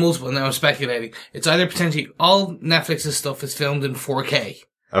 this could be multiple. Now I'm speculating. It's either potentially all Netflix's stuff is filmed in 4K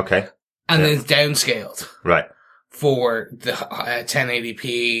Okay. and then it's downscaled Right. for the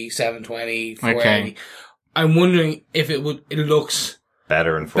 1080p, 720, 480. Okay. I'm wondering if it looks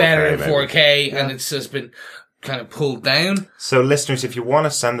Better in 4K. better in maybe. 4K and it's just been kind of pulled down. So listeners, if you want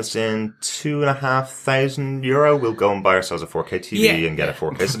to send us in €2,500, we'll go and buy ourselves a 4K TV Yeah. and get a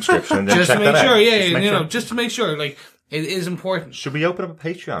 4K subscription and then Just check to make that sure, out. yeah, Just to make sure. just to make sure, like, it is important. Should we open up a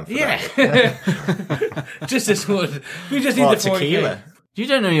Patreon for Yeah. that? Just as would. We just need What, the 4K. tequila? You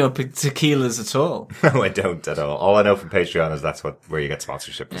don't know your tequilas at all. No, I don't at all. All I know from Patreon is that's where you get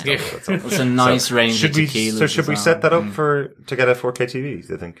sponsorship and stuff. That's all. It's a nice range Should of we, tequilas. so should we as well. set that up to get a 4K TV,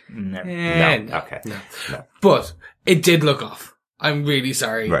 do you think? No. No. Okay. No. But it did look off. I'm really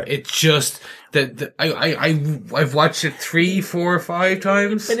sorry. Right. It's just that I've watched it 3, 4, 5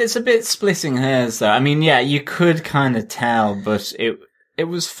 times. But it's a bit splitting hairs, though. I mean, yeah, you could kind of tell, but it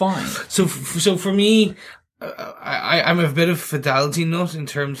was fine. So for me, I'm a bit of a fidelity nut in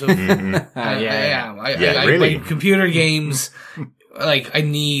terms of. I am. Really? Like, computer games. Like, it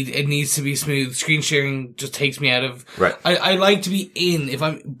needs to be smooth. Screen sharing just takes me out of. Right. I like to be in. If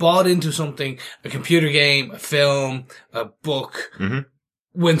I'm bought into something, a computer game, a film, a book,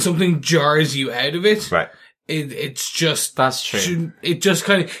 when something jars you out of it, Right. it's just. That's true. It just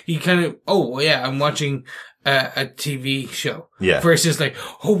kind of, oh yeah, I'm watching a TV show. Yeah. Versus like,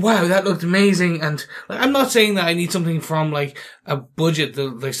 oh wow, that looked amazing. And like, I'm not saying that I need something from like a budget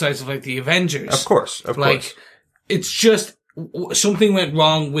the size of like the Avengers. Of course. Like, it's just something went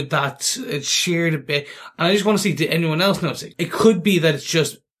wrong with that. It shared a bit. And I just want to see, did anyone else notice it? It could be that it's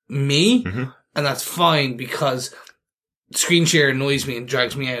just me, and that's fine because screen share annoys me and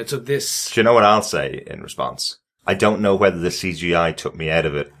drags me out. So this. Do you know what I'll say in response? I don't know whether the CGI took me out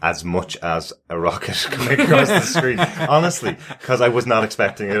of it as much as a rocket coming across the screen. Honestly, because I was not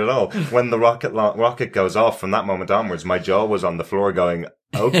expecting it at all. When the rocket goes off from that moment onwards, my jaw was on the floor going,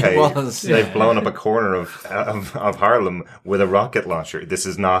 okay, It was, they've blown up a corner of Harlem with a rocket launcher. This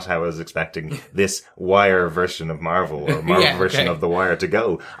is not how I was expecting this Wire version of Marvel or Marvel version of The Wire to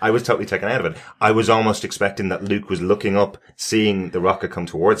go. I was totally taken out of it. I was almost expecting that Luke was looking up, seeing the rocket come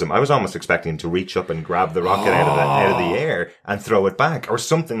towards him. I was almost expecting him to reach up and grab the rocket out of the air and throw it back or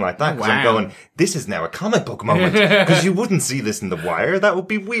something like that. Because I'm going, this is now a comic book moment because you wouldn't see this in The Wire. That would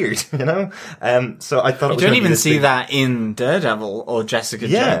be weird, you know? So I thought it was You don't gonna be even this see big- that in Daredevil or Jessica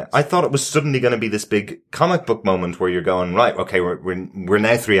Yeah, Jones. I thought it was suddenly going to be this big comic book moment where you're going, right, okay, we're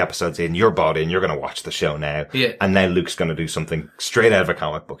now 3 episodes in, you're bought in, you're going to watch the show now. Yeah. And now Luke's going to do something straight out of a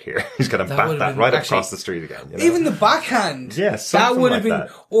comic book here. He's going to That bat would've that been right actually- across the street again. You know? Even the backhand. Yeah, that something would have like been,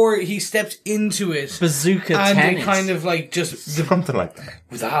 that. or he stepped into it. Bazooka and tennis. it kind of like just the Something like that.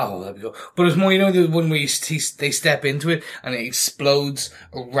 Wow, that'd be cool. But it's more, you know, the one where they step into it and it explodes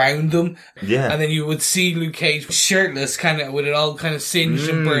around them. Yeah. And then you would see Luke Cage shirtless, kind of, with it all kind of singed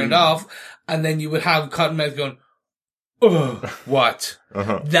and burned off. And then you would have Cottonmouth going, ugh, what?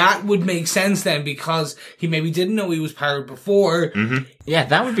 That would make sense then because he maybe didn't know he was powered before. Yeah,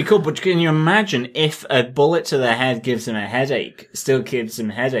 that would be cool. But can you imagine if a bullet to the head gives him a headache, still gives him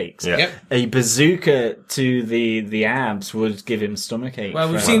headaches? Yeah. Yep. A bazooka to the abs would give him stomachache. Well,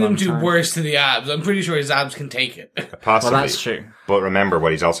 for we've a seen him long do time. worse to the abs. I'm pretty sure his abs can take it. Possibly. Well, that's true. But remember,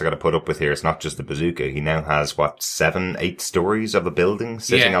 what he's also got to put up with here is not just the bazooka. He now has, 7, 8 stories of a building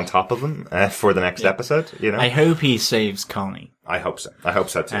sitting Yeah. on top of him for the next episode, you know? I hope he saves Connie. I hope so. I hope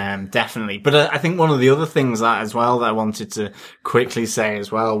so too. Definitely. But I think one of the other things that as well that I wanted to quickly say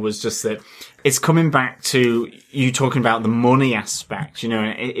as well was just that it's coming back to you talking about the money aspect. You know,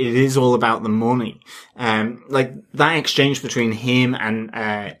 it is all about the money. Like that exchange between him and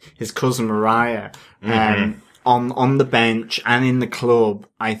his cousin Mariah on the bench and in the club,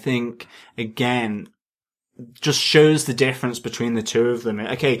 I think again just shows the difference between the two of them.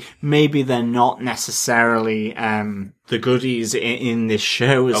 Okay, maybe they're not necessarily the goodies in this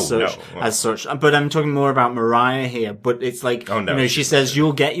show as such. But I'm talking more about Mariah here. But it's like, you know, she says,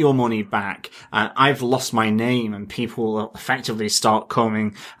 you'll get your money back. I've lost my name, and people will effectively start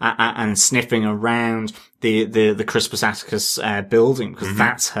coming and sniffing around the Crispus Attucks building because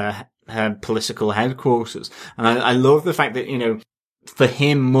that's her political headquarters. And I love the fact that, you know, for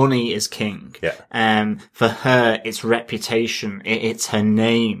him, money is king. Yeah. For her, it's reputation. It's her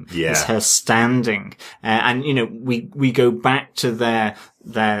name. Yeah. It's her standing. And, you know, we go back to their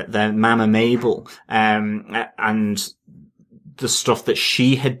Mama Mabel, and the stuff that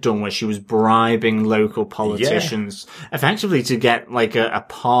she had done where she was bribing local politicians effectively to get like a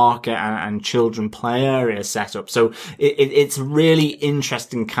park and children play area set up. So it's really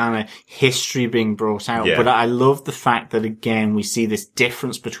interesting kind of history being brought out. Yeah. But I love the fact that again, we see this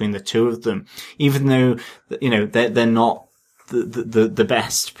difference between the two of them, even though, you know, they're not the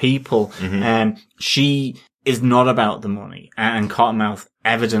best people. She is not about the money, and Cottonmouth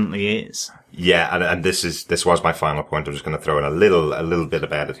evidently is. Yeah, and this was my final point. I'm just going to throw in a little bit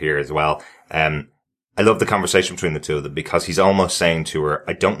about it here as well. I love the conversation between the two of them, because he's almost saying to her,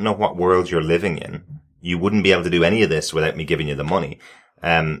 I don't know what world you're living in. You wouldn't be able to do any of this without me giving you the money.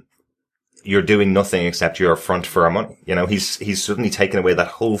 You're doing nothing except you're a front for our money. You know, he's suddenly taken away that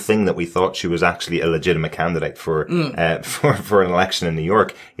whole thing that we thought she was actually a legitimate candidate for an election in New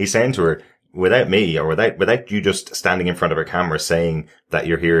York. He's saying to her, without me, or without you just standing in front of a camera saying that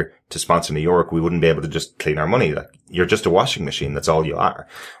you're here to sponsor New York, we wouldn't be able to just clean our money. Like, you're just a washing machine. That's all you are.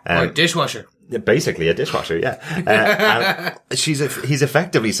 Or a dishwasher. Basically a dishwasher, yeah. And he's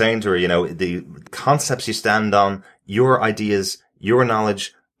effectively saying to her, you know, the concepts you stand on, your ideas, your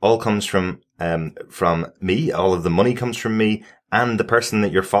knowledge, all comes from me. All of the money comes from me, and the person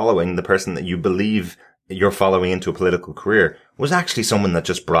that you're following, the person that you believe you're following into a political career, was actually someone that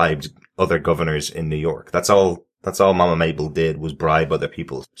just bribed other governors in New York. That's all Mama Mabel did, was bribe other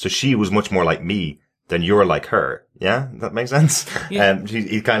people. So she was much more like me than you're like her. Yeah? That makes sense? Yeah.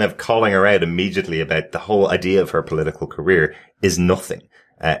 He's kind of calling her out immediately about the whole idea of her political career is nothing.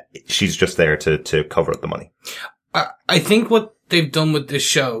 She's just there to cover up the money. I think what they've done with this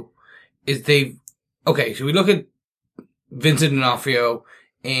show is so we look at Vincent D'Onofrio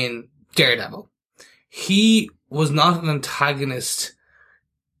in Daredevil. He was not an antagonist.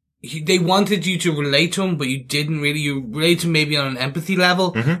 They wanted you to relate to him, but you didn't really. You relate to him maybe on an empathy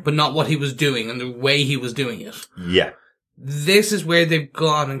level, but not what he was doing and the way he was doing it. Yeah. This is where they've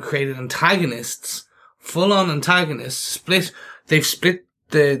gone and created antagonists, full-on antagonists, they've split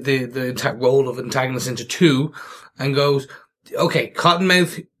the role of antagonist into two, and goes, okay,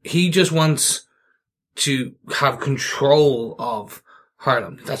 Cottonmouth, he just wants to have control of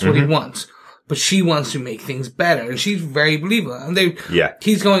Harlem. That's what he wants. But she wants to make things better, and she's very believable. And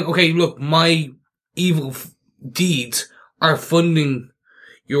he's going, okay, look, my evil deeds are funding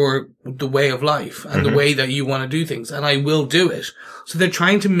the way of life and the way that you want to do things, and I will do it. So they're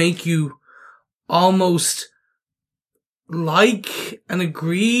trying to make you almost like and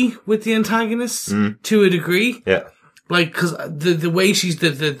agree with the antagonists to a degree. Yeah. Like, cause the way she's,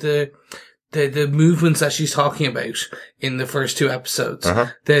 the movements that she's talking about in the first two episodes,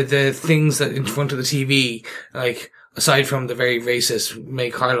 the things that in front of the TV, like, aside from the very racist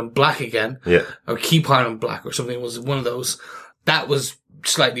make Harlem black again, or keep Harlem black or something, was one of those, that was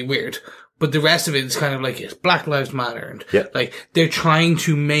slightly weird. But the rest of it is kind of like, it's Black Lives Matter, and like, they're trying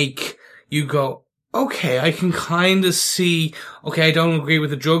to make you go, okay, I can kind of see, okay, I don't agree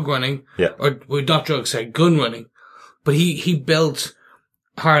with the drug running, or well, not drugs, sorry, gun running, but he built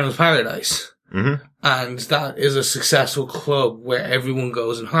Harlem's Paradise. And that is a successful club where everyone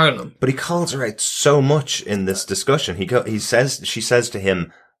goes in Harlem. But he calls her out so much in this discussion. She says to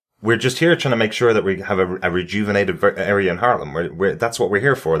him, we're just here trying to make sure that we have a rejuvenated area in Harlem. That's what we're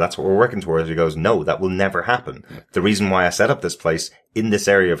here for. That's what we're working towards. He goes, no, that will never happen. The reason why I set up this place in this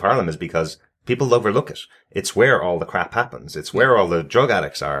area of Harlem is because people overlook it. It's where all the crap happens. It's where all the drug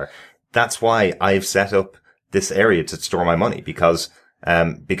addicts are. That's why I've set up this area to store my money, because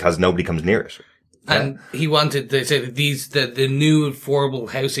nobody comes near it. And he wanted, they said the new affordable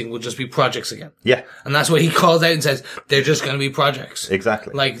housing would just be projects again. Yeah. And that's what he calls out and says, they're just going to be projects.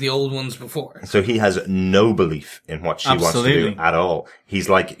 Exactly. Like the old ones before. So he has no belief in what she wants to do at all. He's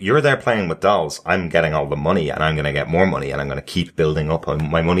like, you're there playing with dolls. I'm getting all the money, and I'm going to get more money, and I'm going to keep building up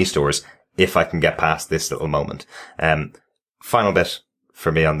on my money stores if I can get past this little moment. Final bit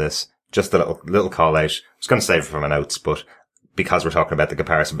for me on this, just a little call out. I was going to save it for my notes, but because we're talking about the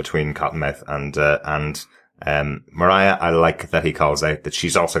comparison between Cottonmouth and Mariah, I like that he calls out that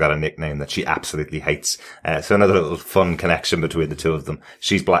she's also got a nickname that she absolutely hates. So another little fun connection between the two of them.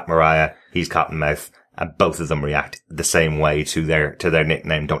 She's Black Mariah, he's Cottonmouth, and both of them react the same way to their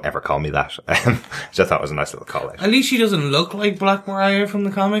nickname. Don't ever call me that. Which I thought was a nice little call out. At least she doesn't look like Black Mariah from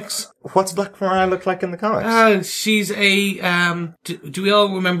the comics. What's Black Mariah look like in the comics? She's a, do we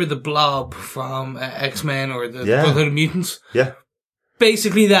all remember the Blob from X-Men or the Brotherhood of Mutants? Yeah.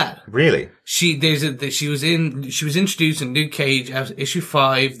 Basically that. Really? She was introduced in Luke Cage at issue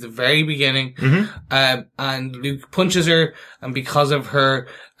 5, the very beginning. And Luke punches her, and because of her,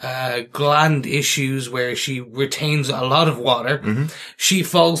 gland issues where she retains a lot of water, she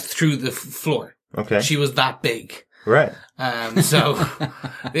falls through the floor. Okay. She was that big. Right. Yeah,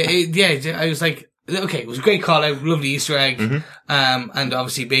 I was like, okay, it was a great call out, lovely Easter egg. And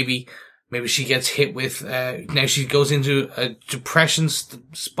obviously maybe she gets hit with, now she goes into a depression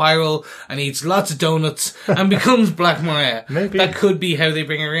spiral and eats lots of donuts and becomes Black Mariah. Maybe. That could be how they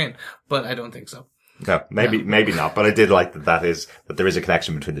bring her in, but I don't think so. No, maybe not. But I did like that there is a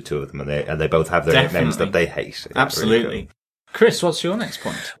connection between the two of them, and they both have their nicknames that they hate. Yeah, Absolutely. really cool. Chris, what's your next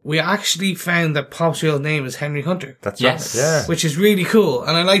point? We actually found that Pop's real name is Henry Hunter. That's Yes. right. Yeah. Which is really cool.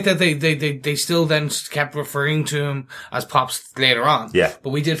 And I like that they still then kept referring to him as Pops later on. Yeah.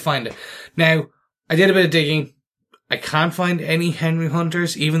 But we did find it. Now, I did a bit of digging. I can't find any Henry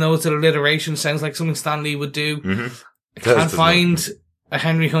Hunters, even though it's an alliteration, sounds like something Stan Lee would do. I can't find a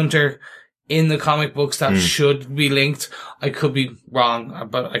Henry Hunter in the comic books that should be linked. I could be wrong,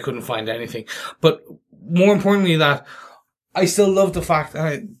 but I couldn't find anything. But more importantly that, I still love the fact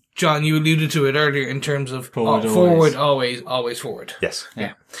that, John, you alluded to it earlier in terms of forward, always forward. Yes.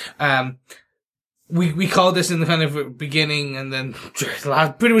 Yeah. We called this in the kind of beginning, and then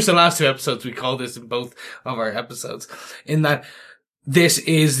pretty much the last two episodes, we called this in both of our episodes, in that this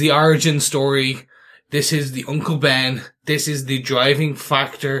is the origin story. This is the Uncle Ben. This is the driving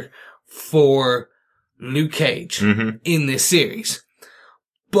factor for Luke Cage in this series.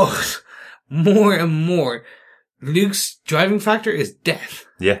 But more and more, Luke's driving factor is death.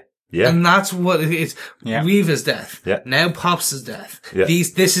 Yeah. Yeah. And that's what it is. Yeah. Reva's death. Yeah. Now Pops' death. Yeah.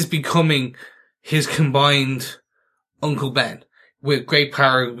 This is becoming his combined Uncle Ben. With great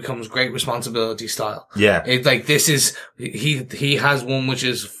power becomes great responsibility style. Yeah. It's like this is, he has one which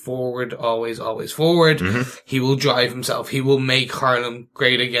is forward, always forward. He will drive himself. He will make Harlem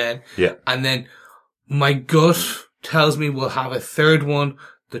great again. Yeah. And then my gut tells me we'll have a third one,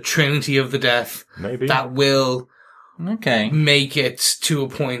 the Trinity of the Death. Maybe. That will make it to a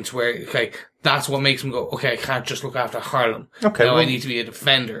point where, okay, that's what makes him go, okay, I can't just look after Harlem. Okay. Now I need to be a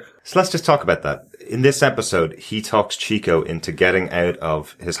defender. So let's just talk about that. In this episode, he talks Chico into getting out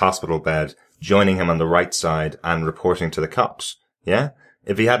of his hospital bed, joining him on the right side, and reporting to the cops. Yeah?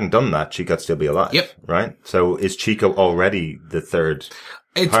 If he hadn't done that, Chico'd still be alive. Yep. Right? So is Chico already the third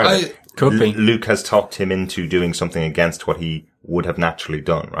part of it? Could be. Luke has talked him into doing something against what he would have naturally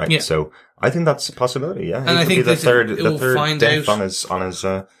done, right? Yeah. So I think that's a possibility, yeah. And he I could think be the that third we'll find death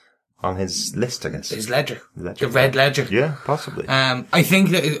out on his list, I guess. his ledger. Ledger. The red ledger. Yeah, possibly. I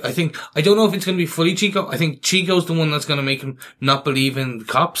think I don't know if it's going to be fully Chico. I think Chico's the one that's going to make him not believe in the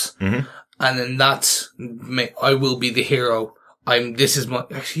cops. And then I will be the hero.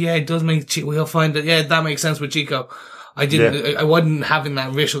 Actually, yeah, it does make Chico, we'll find it. Yeah, that makes sense with Chico. I wasn't having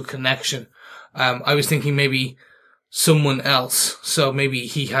that racial connection. I was thinking maybe someone else. So maybe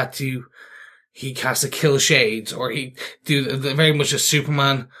he has to kill Shades, or he do very much a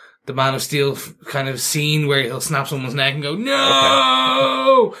Superman, the Man of Steel kind of scene where he'll snap someone's neck and go,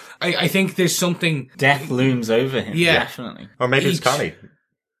 no! Okay. I think there's something. Death looms over him. Yeah. Definitely. Or maybe it's Connie.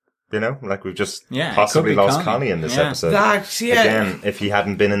 You know, like we've just Yeah, it possibly could be lost Connie in this episode. Again, if he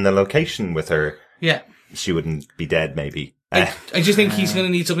hadn't been in the location with her, she wouldn't be dead, maybe. I just think he's going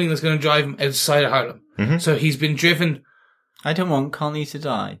to need something that's going to drive him outside of Harlem. So he's been driven. I don't want Connie to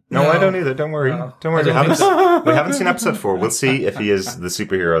die. No, I don't either. Don't worry. Don't worry. We haven't seen episode 4. We'll see if he is the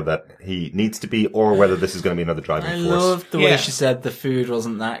superhero that he needs to be, or whether this is going to be another driving force. I loved the way she said the food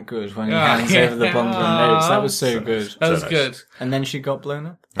wasn't that good when he hands over the bundle of notes. That was so good. That was good. And then she got blown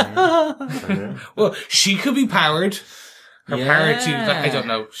up. Well, she could be powered. Her power to, I don't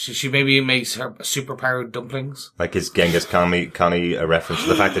know. She maybe makes her super powered dumplings. Like is Genghis Connie a reference to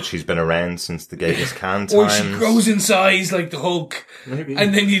the fact that she's been around since the Genghis Khan times? Or she grows in size like the Hulk. Maybe.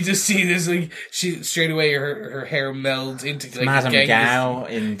 And then you just see this, like, she, straight away her hair melds into, like, Madame Genghis. Gao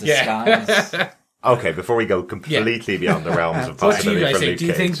in disguise. Okay, before we go completely beyond the realms of What do you possibility guys for think? Luke Do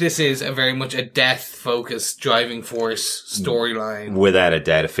you think Cage. this is a very much a death-focused driving force storyline? Without a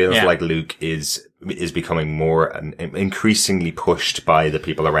doubt, it feels Yeah. like Luke is becoming more and increasingly pushed by the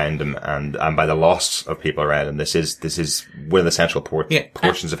people around him and by the loss of people around him. This is one of the central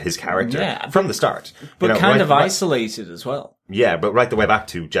portions of his character from the start. But You know, kind right- of isolated as well. Yeah, but right the way back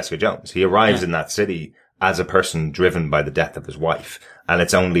to Jessica Jones. He arrives in that city as a person driven by the death of his wife. And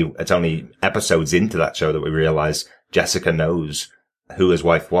it's only episodes into that show that we realize Jessica knows who his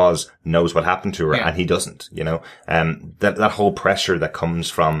wife was, knows what happened to her, and he doesn't, you know. That whole pressure that comes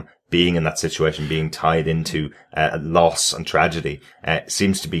from being in that situation, being tied into loss and tragedy,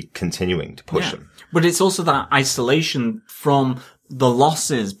 seems to be continuing to push him. But it's also that isolation from the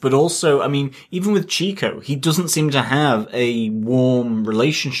losses, but also, I mean, even with Chico, he doesn't seem to have a warm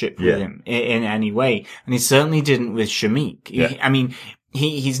relationship with him in any way. And he certainly didn't with Shamik. I mean,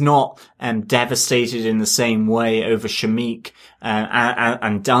 he's not devastated in the same way over Shamik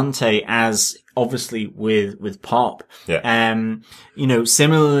and Dante as obviously with Pop. Yeah. You know,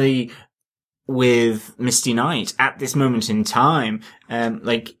 similarly with Misty Knight at this moment in time,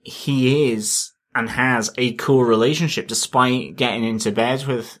 like he is and has a cool relationship despite getting into bed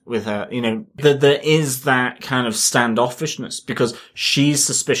with her. You know, there is that kind of standoffishness because she's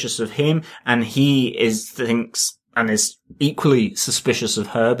suspicious of him and he thinks and is equally suspicious of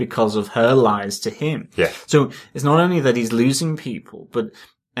her because of her lies to him. Yeah. So it's not only that he's losing people, but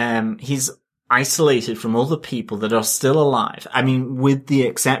he's isolated from other people that are still alive. I mean, with the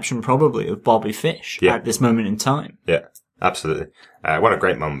exception probably of Bobby Fish at this moment in time. Yeah, absolutely. What a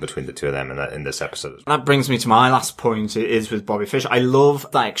great moment between the two of them in this episode. That brings me to my last point. It is with Bobby Fish. I love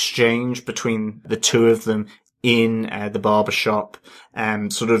that exchange between the two of them in the barbershop,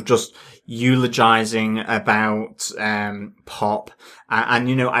 sort of just eulogizing about Pop. And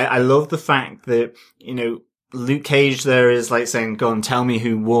you know, I love the fact that, you know, Luke Cage there is like saying, go and tell me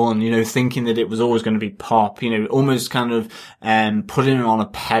who won, you know, thinking that it was always going to be Pop, you know, almost kind of, putting him on a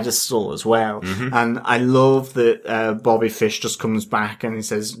pedestal as well. Mm-hmm. And I love that, Bobby Fish just comes back and he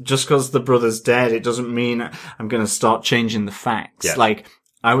says, just because the brother's dead, it doesn't mean I'm going to start changing the facts. Yeah. Like,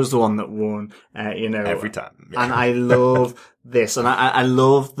 I was the one that won, you know. Every time. Yeah. And I love this. And I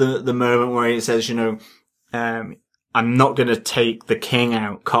love the moment where he says, you know, I'm not going to take the king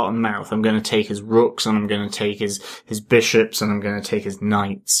out, Cottonmouth. I'm going to take his rooks and I'm going to take his bishops and I'm going to take his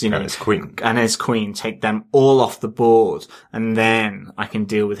knights, you know. And his queen. And his queen. Take them all off the board and then I can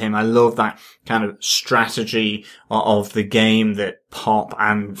deal with him. I love that kind of strategy of the game that Pop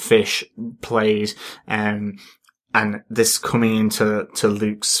and Fish played. And this coming into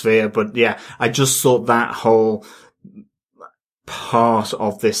Luke's sphere. But yeah, I just thought that whole part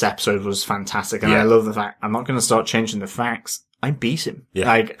of this episode was fantastic. And I love the fact I'm not going to start changing the facts. I beat him. Yeah.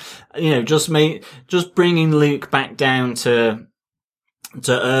 Like, you know, just bringing Luke back down to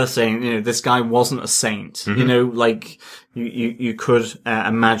Earth, saying, you know, this guy wasn't a saint. Mm-hmm. You know, like you could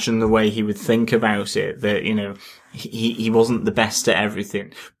imagine the way he would think about it, that, you know, he wasn't the best at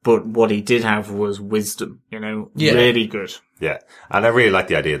everything, but what he did have was wisdom, you know, really good. Yeah. And I really like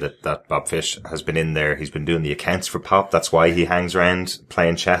the idea that Bob Fish has been in there. He's been doing the accounts for Pop. That's why he hangs around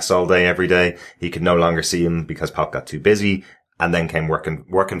playing chess all day, every day. He could no longer see him because Pop got too busy and then came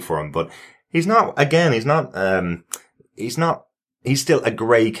working for him. But he's still a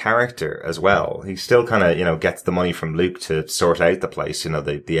grey character as well. He still kind of, you know, gets the money from Luke to sort out the place, you know,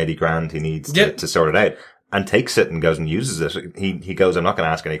 the 80 grand he needs to sort it out. And takes it and goes and uses it. He goes, I'm not going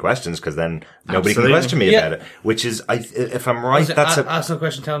to ask any questions because then nobody can question me about it. Which is, if I'm right, ask no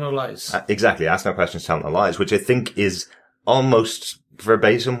questions, tell no lies. Exactly. Ask no questions, tell no lies, which I think is almost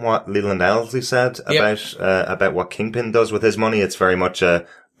verbatim what Leland Ellerslie said about what Kingpin does with his money. It's very much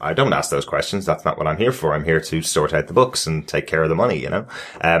I don't ask those questions. That's not what I'm here for. I'm here to sort out the books and take care of the money, you know?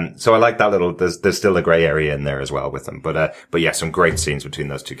 So I like that little, there's still a grey area in there as well with them. But yeah, some great scenes between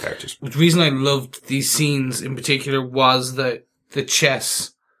those two characters. The reason I loved these scenes in particular was the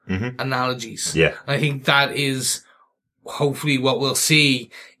chess analogies. Yeah. I think that is hopefully what we'll see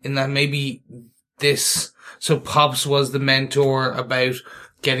in that maybe so Pops was the mentor about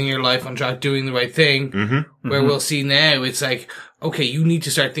getting your life on track, doing the right thing, where we'll see now it's like, okay, you need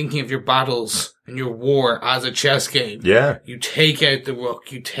to start thinking of your battles and your war as a chess game. Yeah. You take out the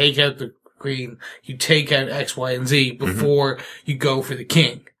rook, you take out the queen, you take out X, Y, and Z before you go for the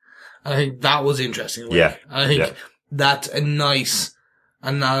king. I think that was interesting. Like, Yeah. I think that's a nice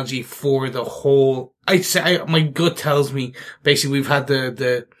analogy for the whole. My gut tells me basically we've had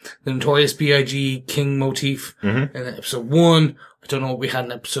the Notorious B.I.G. King motif in episode 1. I don't know what we had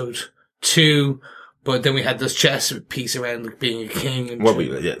in episode 2. But then we had this chess piece around being a king.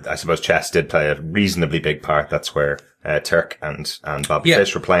 And I suppose chess did play a reasonably big part. That's where Turk and Bob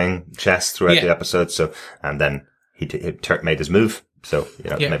Fish were playing chess throughout the episode. So, and then Turk made his move. So,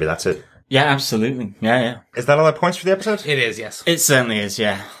 you know, maybe that's it. Yeah, absolutely. Yeah. Is that all our points for the episode? It is, yes. It certainly is,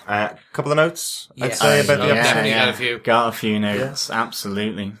 yeah. Couple of notes, I'd Yes. say, about the episode. Definitely got a few. Got a few notes,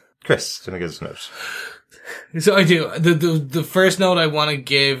 absolutely. Chris, do you want to give us a note? So I do. The first note I want to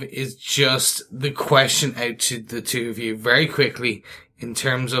give is just the question out to the two of you very quickly in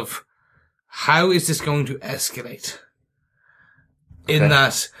terms of how is this going to escalate? In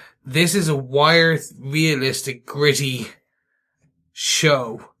that this is a wired, realistic, gritty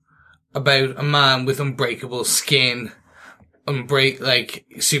show about a man with unbreakable skin,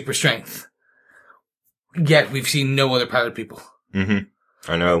 super strength. Yet we've seen no other powered people.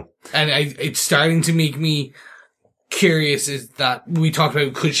 Mm-hmm. I know. And it's starting to make me curious is that we talked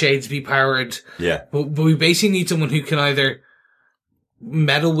about could Shades be powered? Yeah. But we basically need someone who can either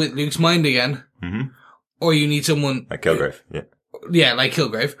meddle with Luke's mind again, or you need someone Like Kilgrave, yeah. Yeah, like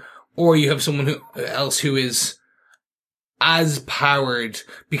Kilgrave. Or you have someone else who is as powered,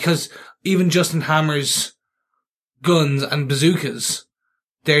 because even Justin Hammer's guns and bazookas,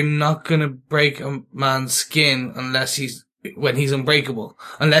 they're not gonna break a man's skin when he's unbreakable.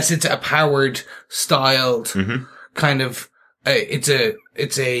 Unless it's a powered, styled, kind of, it's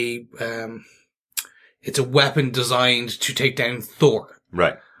a weapon designed to take down Thor.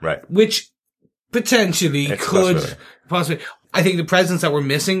 Right. Which potentially It's could possibly. I think the presence that we're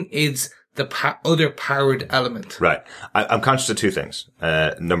missing is the other powered element. Right. I'm conscious of two things.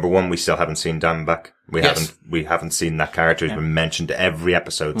 Number one, we still haven't seen Diamondback. We haven't seen that character. It's been mentioned every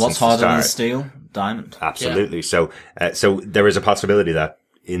episode What's since the harder start. than steel? Diamond. Absolutely. Yeah. So there is a possibility that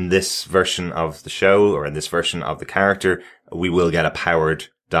in this version of the show or in this version of the character, we will get a powered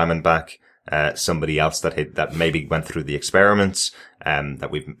Diamondback. Somebody else that maybe went through the experiments,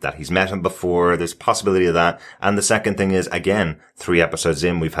 that he's met him before. There's a possibility of that. And the second thing is, again, 3 episodes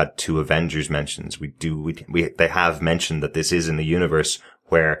in, we've had 2 Avengers mentions. They have mentioned that this is in the universe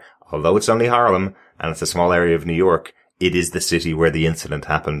where, although it's only Harlem and it's a small area of New York, it is the city where the incident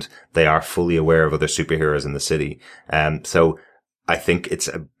happened. They are fully aware of other superheroes in the city. So I think it's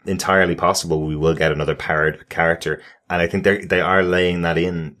entirely possible we will get another powered character. And I think they are laying that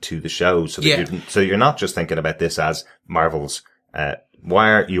in to the show. So you're not just thinking about this as Marvel's,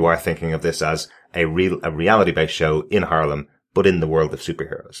 Wire. You are thinking of this as a reality-based show in Harlem, but in the world of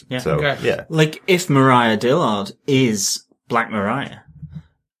superheroes. Yeah. So, Okay. yeah. Like, if Mariah Dillard is Black Mariah,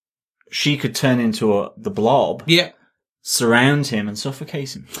 she could turn into the Blob, surround him and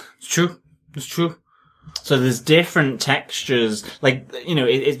suffocate him. It's true. So there's different textures, like,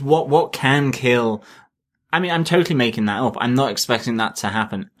 it's what can kill. I mean, I'm totally making that up. I'm not expecting that to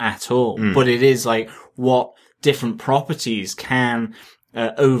happen at all. But it is like what different properties can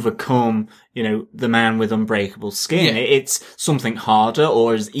overcome, the man with unbreakable skin. Yeah. It's something harder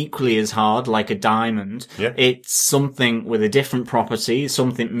or is equally as hard, like a diamond. Yeah. It's something with a different property,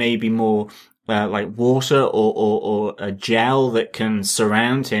 something maybe more like water or a gel that can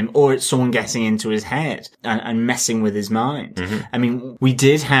surround him, or it's someone getting into his head and messing with his mind. I mean, we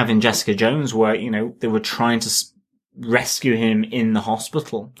did have in Jessica Jones where, they were trying to rescue him in the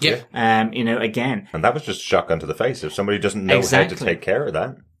hospital. Yeah. Again. And that was just shotgun to the face. If somebody doesn't know how to take care of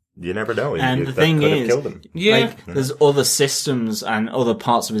that, you never know. And the thing is, killed him. there's other systems and other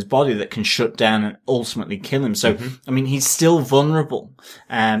parts of his body that can shut down and ultimately kill him. So, I mean, he's still vulnerable.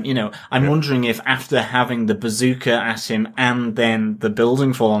 I'm wondering if after having the bazooka at him and then the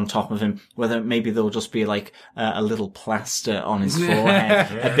building fall on top of him, whether maybe there'll just be like a little plaster on his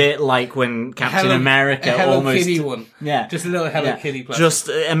forehead. A bit like when Captain America a Hello almost... Kitty one. Yeah. Just a little Hello Kitty plaster.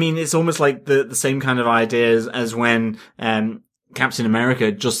 It's almost like the same kind of idea as when, Captain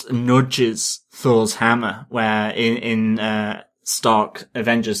America just nudges Thor's hammer, where in Stark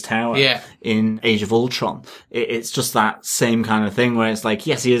Avengers Tower, in Age of Ultron, it's just that same kind of thing where it's like,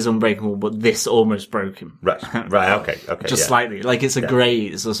 yes, he is unbreakable, but this almost broke him. Right, okay. Just slightly, like it's a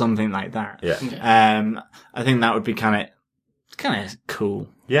graze or something like that. Yeah. I think that would be kind of cool.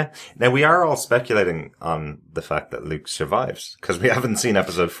 Yeah. Now, we are all speculating on the fact that Luke survives, because we haven't seen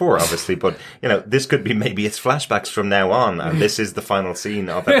episode 4, obviously, but, this could be maybe it's flashbacks from now on, and this is the final scene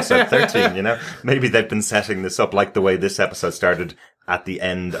of episode 13, Maybe they've been setting this up like the way this episode started at the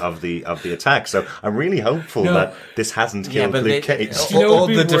end of the attack. So I'm really hopeful that this hasn't killed Luke Cage. Or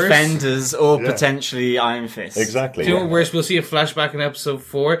the Defenders, or potentially Iron Fist. Exactly. Do you know what worse? We'll see a flashback in episode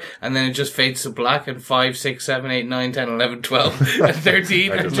 4, and then it just fades to black, and 5, 6, 7, 8, 9, 10, 11, 12, and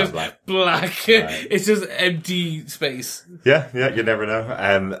 13 are just black. Right. It's just empty space. Yeah, you never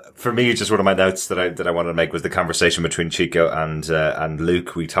know. For me, just one of my notes that I wanted to make was the conversation between Chico and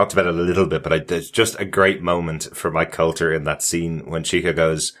Luke. We talked about it a little bit, but it's just a great moment for Mike Coulter in that scene when Chico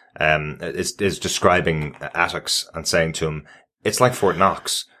goes, is describing Attucks and saying to him, it's like Fort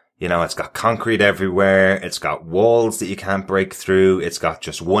Knox. It's got concrete everywhere. It's got walls that you can't break through. It's got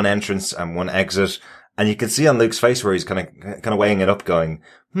just one entrance and one exit. And you can see on Luke's face where he's kind of weighing it up going,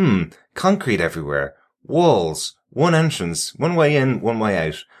 concrete everywhere, walls, one entrance, one way in, one way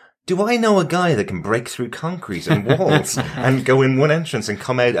out. Do I know a guy that can break through concrete and walls and go in one entrance and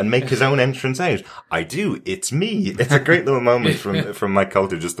come out and make his own entrance out? I do. It's me. It's a great little moment from Mike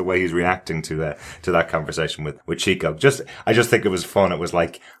Coulter, just the way he's reacting to that conversation with Chico. I just think it was fun. It was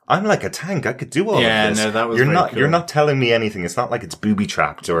like, I'm like a tank. I could do all of this. No, that was You're not telling me anything. It's not like it's booby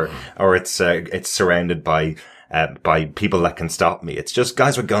trapped or it's surrounded by people that can stop me. It's just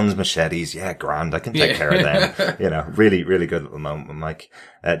guys with guns, machetes. Yeah, grand. I can take care of them. Really, really good little moment, Mike.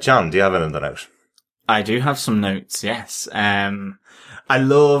 John, do you have another note? I do have some notes, yes. I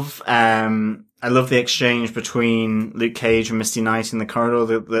love the exchange between Luke Cage and Misty Knight in the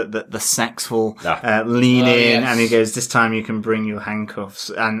corridor, the sexful, lean in, yes. and he goes, this time you can bring your handcuffs.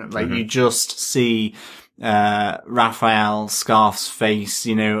 And like, you just see, Raphael Scarf's face,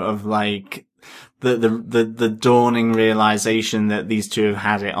 you know, of like, the dawning realization that these two have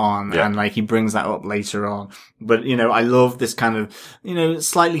had it on. Yeah. And like, he brings that up later on. But, you know, I love this kind of, you know,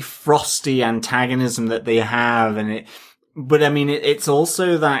 slightly frosty antagonism that they have. But I mean, it's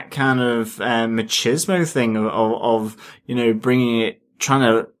also that kind of, machismo thing of, you know, trying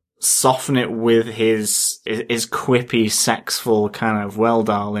to soften it with his quippy, sexful kind of, well,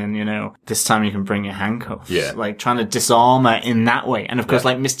 darling, you know, this time you can bring your handcuffs. Yeah. Like trying to disarm her in that way. And of course,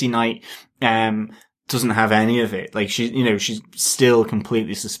 like Misty Knight, doesn't have any of it. Like she's still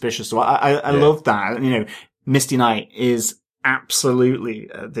completely suspicious. So I love that. You know, Misty Knight is absolutely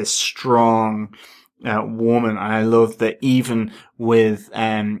this strong, woman. I love that even with,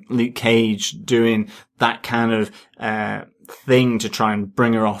 Luke Cage doing that kind of, thing to try and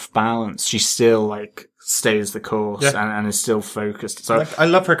bring her off balance, she still like stays the course and is still focused. So I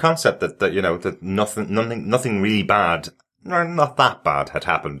love her concept that, you know, that nothing really bad, or not that bad, had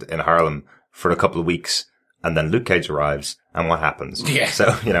happened in Harlem for a couple of weeks. And then Luke Cage arrives, and what happens? Yeah.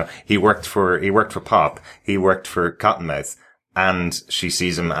 So, you know, he worked for Pop, he worked for Cottonmouth, and she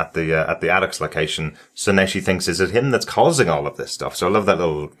sees him at the Addicts location. So now she thinks, is it him that's causing all of this stuff? So I love that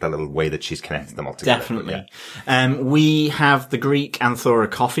little way that she's connected them all together. definitely. Yeah. We have the Greek Anthora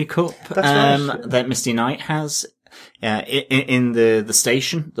coffee cup, That's right. that Misty Knight has. In the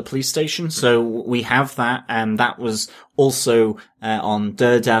station, the police station. So we have that, and that was also, on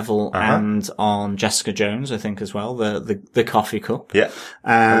Daredevil and on Jessica Jones, I think, as well, the coffee cup. Yeah.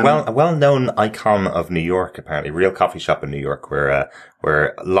 A well-known icon of New York, apparently. Real coffee shop in New York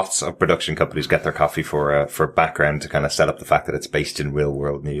where lots of production companies get their coffee for background to kind of set up the fact that it's based in real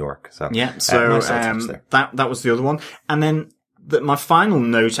world New York. So, yeah. So, nice little touch there. that was the other one. And then my final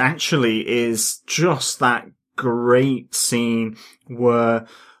note actually is just that great scene where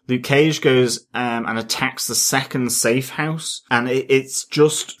Luke Cage goes and attacks the second safe house, and it's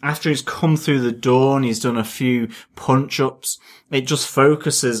just after he's come through the door and he's done a few punch-ups, it just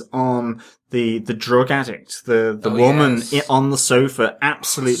focuses on the drug addict, the woman on the sofa,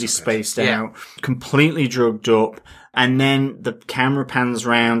 absolutely spaced out, completely drugged up. And then the camera pans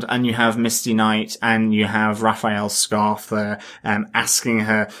round and you have Misty Knight and you have Raphael Scarf there, asking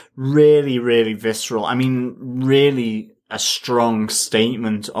her really, really visceral. I mean, really a strong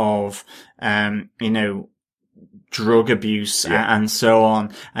statement of, you know, drug abuse and so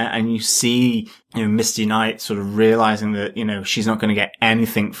on. And you see, you know, Misty Knight sort of realizing that, you know, she's not going to get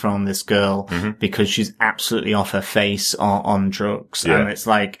anything from this girl because she's absolutely off her face on drugs. Yeah. And it's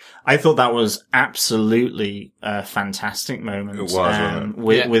like, I thought that was absolutely a fantastic moment. It was, wasn't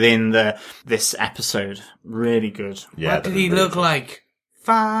it? Within this episode. Really good. Yeah. What did he look like?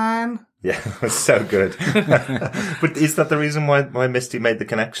 Fine. Yeah, it was so good. But is that the reason why Misty made the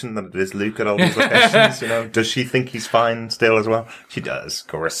connection that it is Luke at all these locations? You know, does she think he's fine still as well? She does, of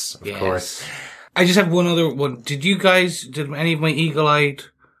course. I just have one other one. Did any of my eagle-eyed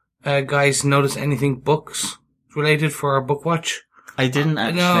guys notice anything books related for our book watch? I didn't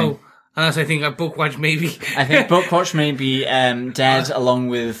actually. No. Unless I think our book watch maybe. I think book watch may be dead along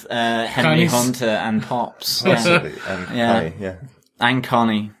with Henry Hunter and Pops. Possibly. And Connie, And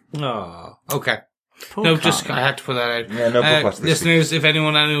Connie. Oh, okay. Poor No, Connie. just I had to put that out. Yeah, no book watch this listeners, if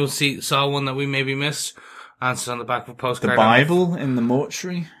anyone I know saw one that we maybe missed, answers on the back of a postcard. The Bible in the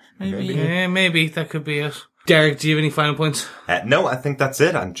mortuary, maybe. Yeah, maybe that could be it. Derek, do you have any final points? No, I think that's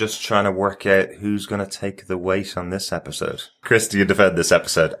it. I'm just trying to work out who's going to take the weight on this episode. Chris, do you defend this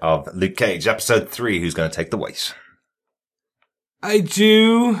episode of Luke Cage, episode 3? Who's going to take the weight? I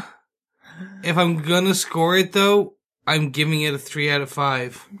do. If I'm gonna score it though, I'm giving it a 3 out of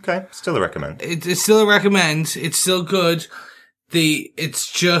 5. Okay, still a recommend. It's still a recommend. It's still good.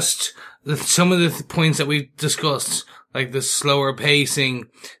 It's just some of the points that we've discussed, like the slower pacing.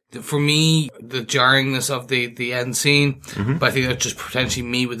 For me, the jarringness of the end scene, but I think that's just potentially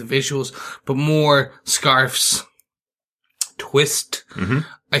me with the visuals, but more Scarf's twist.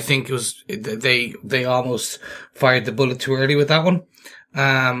 I think it was, they almost fired the bullet too early with that one.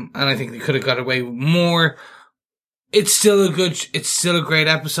 And I think they could have got away with more. It's still a great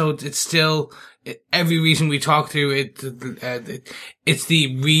episode. It's still, every reason we talk through it, it's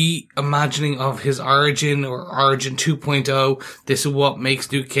the reimagining of his origin or origin 2.0. This is what makes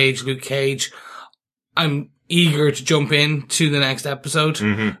Luke Cage Luke Cage. I'm eager to jump in to the next episode.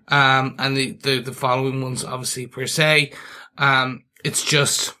 And the following ones, obviously, per se. It's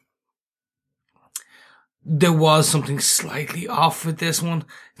just, there was something slightly off with this one.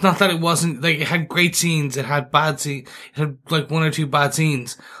 It's not that it wasn't, like, it had great scenes, it had bad scenes, it had like 1 or 2 bad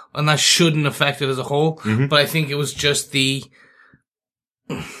scenes, and that shouldn't affect it as a whole, but I think it was just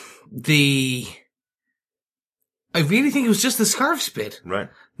I really think it was just the scarves bit. Right.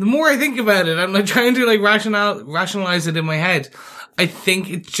 The more I think about it, I'm like trying to like rationalize it in my head. I think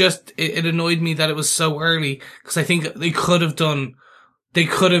it annoyed me that it was so early, because I think they could have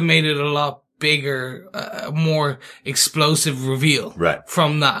made it a lot bigger, more explosive reveal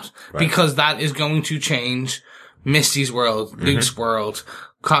from that, because that is going to change Misty's world, Luke's world,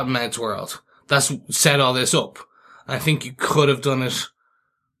 Cottonmouth's world. That's set all this up. I think you could have done it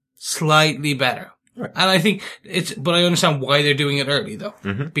slightly better. Right. And I think but I understand why they're doing it early though,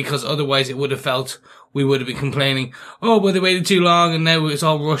 because otherwise we would have been complaining, oh, but they waited too long and now it's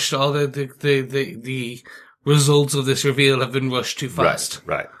all rushed. All the results of this reveal have been rushed too fast.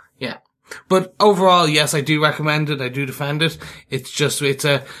 Right. Yeah. But overall, yes, I do recommend it. I do defend it. It's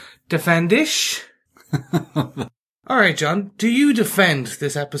a defendish. All right, John, do you defend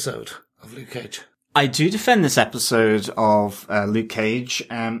this episode of Luke Cage? I do defend this episode of Luke Cage.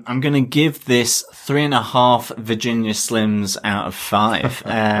 I'm going to give this 3.5 Virginia Slims out of 5.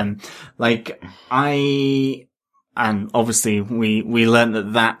 And obviously we learned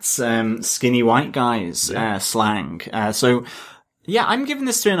that that's skinny white guys slang. So yeah, I'm giving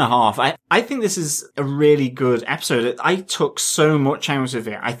this 3.5. I think this is a really good episode. I took so much out of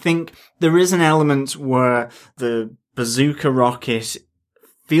it. I think there is an element where the bazooka rocket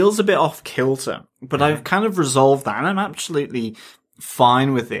feels a bit off kilter, but I've kind of resolved that and I'm absolutely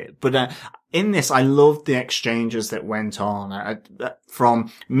fine with it. But in this, I loved the exchanges that went on from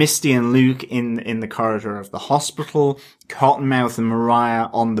Misty and Luke in the corridor of the hospital, Cottonmouth and Mariah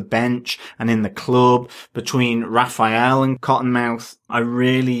on the bench and in the club, between Raphael and Cottonmouth. I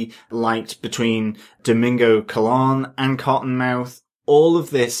really liked between Domingo Colon and Cottonmouth. All of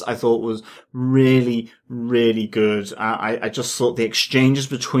this I thought was really, really good. I just thought the exchanges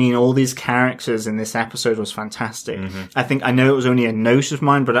between all these characters in this episode was fantastic. I know it was only a note of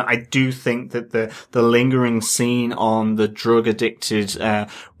mine, but I do think that the lingering scene on the drug addicted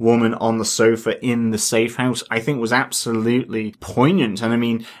woman on the sofa in the safe house, I think was absolutely poignant. And I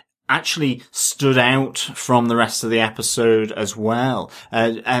mean, actually stood out from the rest of the episode as well.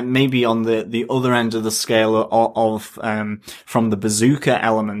 And maybe on the other end of the scale of from the bazooka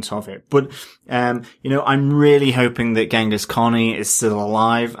element of it. But, I'm really hoping that Genghis Khani is still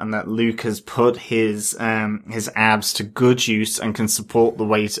alive and that Luke has put his abs to good use and can support the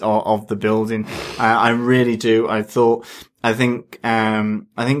weight of the building. I really do. I think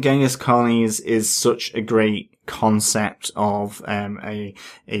Genghis Khani is such a great concept of a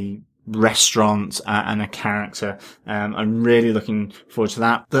restaurant and a character. I'm really looking forward to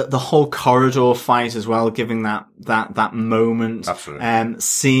that. The whole corridor fight as well, giving that moment. Absolutely.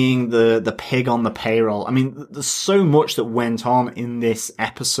 Seeing the pig on the payroll. I mean, there's so much that went on in this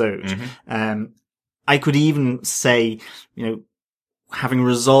episode. I could even say, having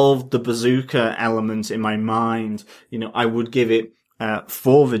resolved the bazooka element in my mind, I would give it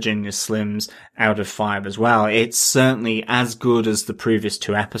 4 Virginia Slims out of 5 as well. It's certainly as good as the previous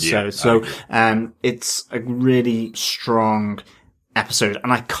 2 episodes. So, it's a really strong episode.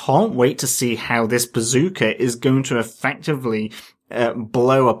 And I can't wait to see how this bazooka is going to effectively,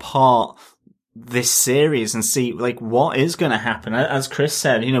 blow apart this series and see, what is going to happen. As Chris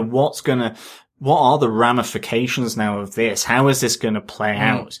said, what are the ramifications now of this? How is this going to play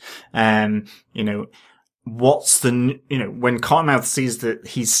out? What's when Cottonmouth sees that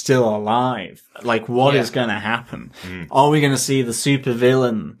he's still alive, what is going to happen? Are we going to see the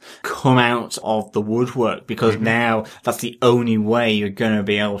supervillain come out of the woodwork? Because now that's the only way you're going to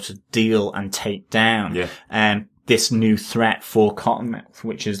be able to deal and take down, this new threat for Cottonmouth,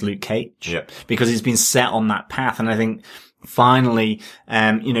 which is Luke Cage. Because he's been set on that path. And I think finally,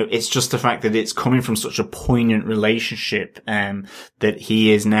 it's just the fact that it's coming from such a poignant relationship, that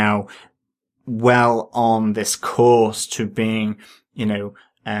he is now well on this course to being,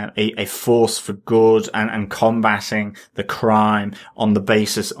 a force for good and combating the crime on the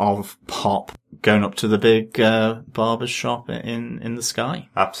basis of Pop going up to the big barber's shop in the sky.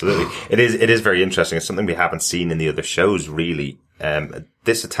 Absolutely. It is very interesting. It's something we haven't seen in the other shows, really.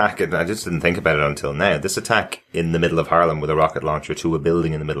 This attack, and I just didn't think about it until now, this attack in the middle of Harlem with a rocket launcher to a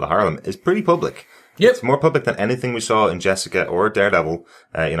building in the middle of Harlem is pretty public. Yep. It's more public than anything we saw in Jessica or Daredevil.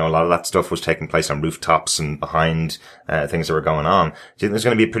 A lot of that stuff was taking place on rooftops and behind things that were going on. Do you think there's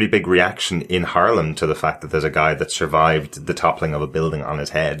going to be a pretty big reaction in Harlem to the fact that there's a guy that survived the toppling of a building on his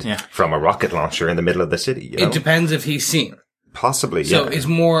head from a rocket launcher in the middle of the city? It depends if he's seen. Possibly, So yeah. it's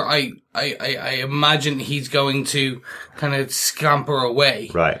more, I imagine he's going to kind of scamper away.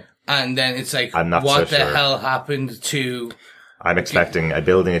 Right. And then it's like, I'm not what so the sure. hell happened to... I'm expecting a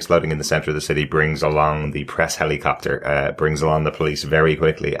building exploding in the center of the city brings along the press helicopter, brings along the police very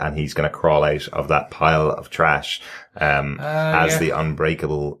quickly, and he's going to crawl out of that pile of trash, as the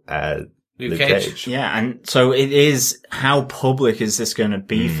unbreakable, Luke Cage. Yeah, and so it is, how public is this going to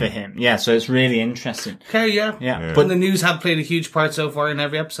be for him? Yeah, so it's really interesting. Okay, yeah. Yeah. But the news have played a huge part so far in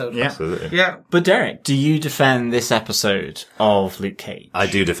every episode. Yeah. Absolutely. Yeah. But Derek, do you defend this episode of Luke Cage? I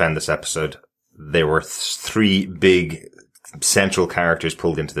do defend this episode. There were three big central characters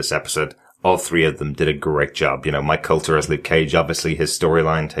pulled into this episode. All three of them did a great job. You know, Mike Coulter as Luke Cage, obviously his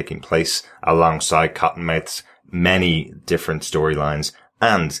storyline taking place alongside Cottonmouth's many different storylines,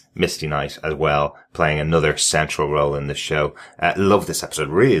 and Misty Knight as well, playing another central role in the show. Loved this episode.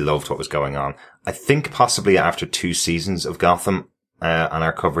 Really loved what was going on. I think possibly after 2 seasons of Gotham, and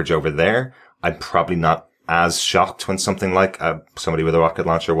our coverage over there, I'm probably not as shocked when something like somebody with a rocket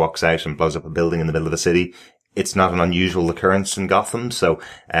launcher walks out and blows up a building in the middle of a city. It's not an unusual occurrence in Gotham, so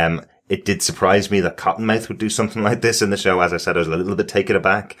it did surprise me that Cottonmouth would do something like this in the show. As I said, I was a little bit taken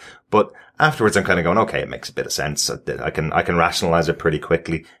aback, but afterwards I'm kind of going, okay, it makes a bit of sense. I can rationalize it pretty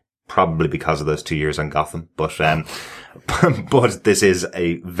quickly, probably because of those 2 years on Gotham. But but this is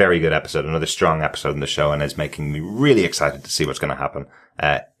a very good episode, another strong episode in the show, and is making me really excited to see what's going to happen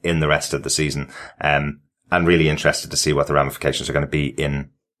in the rest of the season, and really interested to see what the ramifications are going to be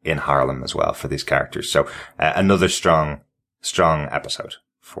in Harlem as well for these characters. So another strong episode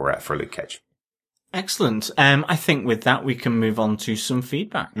for Luke Cage. Excellent. I think with that, we can move on to some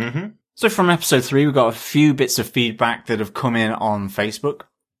feedback. Mm-hmm. So from episode 3, we've got a few bits of feedback that have come in on Facebook.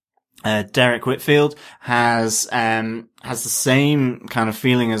 Derek Whitfield has the same kind of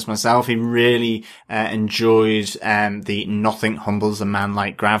feeling as myself. He really enjoyed the "Nothing humbles a man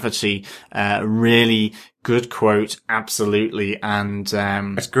like gravity." Really good quote, absolutely. And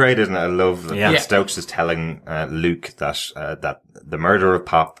It's great, isn't it? I love that Yeah. Stokes is telling Luke that the murder of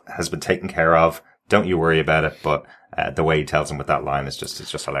Pop has been taken care of. Don't you worry about it. But the way he tells him with that line is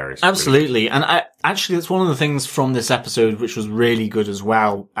just hilarious. absolutely. And actually, it's one of the things from this episode which was really good as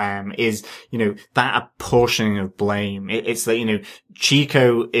well, is, you know, that apportioning of blame. It's that, you know,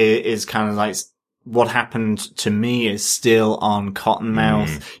 Chico is kind of like, what happened to me is still on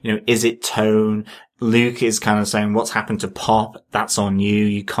Cottonmouth. You know, is it Tone? Luke is kind of saying, what's happened to Pop? That's on you.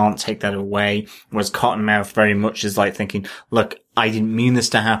 You can't take that away. Whereas Cottonmouth very much is like thinking, look, I didn't mean this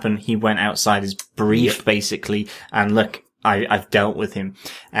to happen. He went outside his brief, basically. And look, I've dealt with him.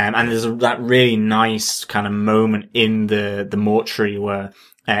 And there's that really nice kind of moment in the mortuary where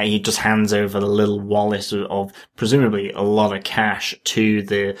he just hands over the little wallet of presumably a lot of cash to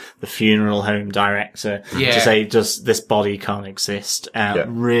the funeral home director Yeah. to say, just this body can't exist.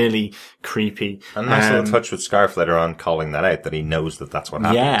 Really creepy. And nice little touch with Scarf later on, calling that out, that he knows that that's what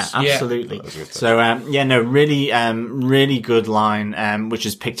happens. Yeah, absolutely. That was a good touch. So, really good line, which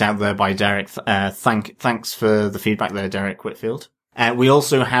is picked out there by Derek. Thanks for the feedback there, Derek Whitfield. We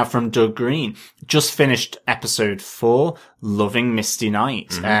also have from Doug Green, just finished episode 4, loving Misty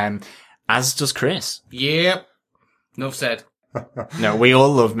Knight, as does Chris. Yep. Enough said. No, we all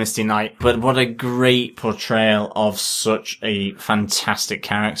love Misty Knight, but what a great portrayal of such a fantastic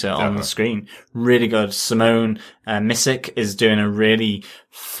character on the screen. Really good. Simone Missick is doing a really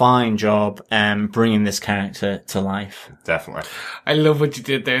fine job bringing this character to life. Definitely. I love what you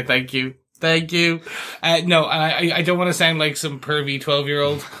did there. Thank you. Thank you. No, and I don't want to sound like some pervy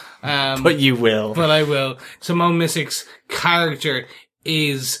 12-year-old. But you will. But I will. Simone Missick's character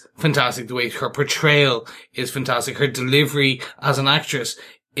is fantastic. The way her portrayal is fantastic. Her delivery as an actress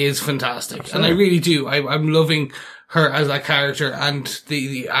is fantastic. Absolutely. And I really do. I'm loving her as that character, and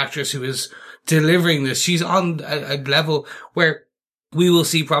the actress who is delivering this. She's on a level where we will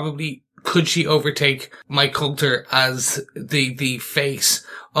see probably, could she overtake Mike Coulter as the face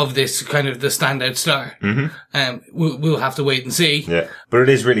of this kind of the standout star? We'll have to wait and see. Yeah, but it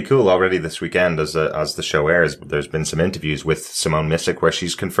is really cool already this weekend as the show airs. There's been some interviews with Simone Missick where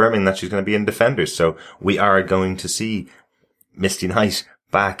she's confirming that she's going to be in Defenders. So we are going to see Misty Knight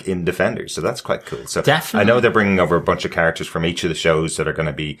back in Defenders. So that's quite cool. So definitely. I know they're bringing over a bunch of characters from each of the shows that are going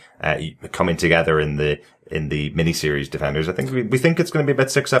to be coming together in the in the miniseries Defenders. I think we think it's going to be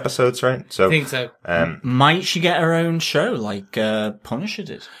about 6 episodes, right? So I think so. Might she get her own show like Punisher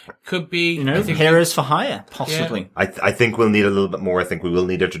did? Could be. You know, Heroes for Hire, possibly. Yeah. I think we'll need a little bit more. I think we will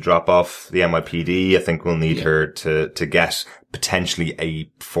need her to drop off the NYPD. I think we'll need her to get potentially a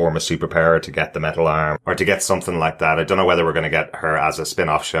form of superpower, to get the metal arm, or to get something like that. I don't know whether we're going to get her as a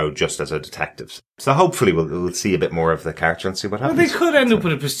spin-off show just as a detective. So hopefully we'll see a bit more of the character and see what happens. Well, they could end up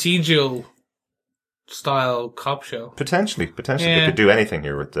with a procedural style cop show. Potentially. They could do anything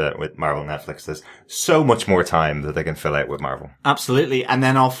here with Marvel and Netflix. There's so much more time that they can fill out with Marvel. Absolutely. And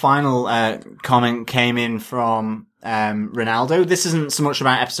then our final comment came in from Ronaldo. This isn't so much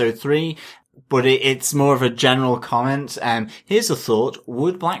about episode 3, but it's more of a general comment. Here's a thought.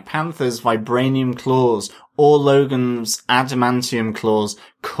 Would Black Panther's vibranium claws or Logan's adamantium claws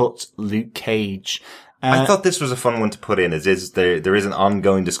cut Luke Cage? I thought this was a fun one to put in. There is an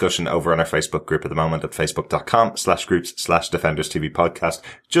ongoing discussion over on our Facebook group at the moment at facebook.com/groups/Defenders TV podcast.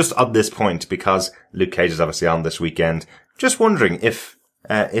 Just on this point, because Luke Cage is obviously on this weekend. Just wondering if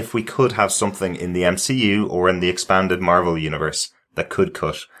we could have something in the MCU or in the expanded Marvel universe that could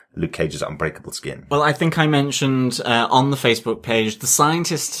cut Luke Cage's unbreakable skin. Well, I think I mentioned on the Facebook page, the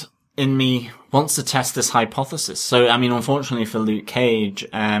scientist in me wants to test this hypothesis. So, I mean, unfortunately for Luke Cage,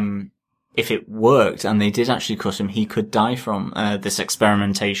 if it worked and they did actually cut him, he could die from this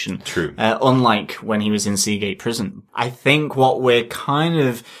experimentation. True. Unlike when he was in Seagate Prison. I think what we're kind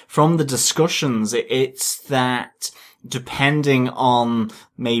of, from the discussions, it's that depending on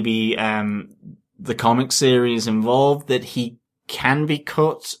maybe the comic series involved, that he can be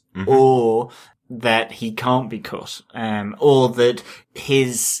cut, or that he can't be cut, or that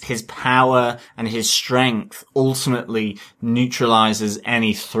his power and his strength ultimately neutralizes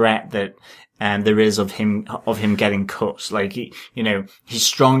any threat that there is of him getting cut. Like, he's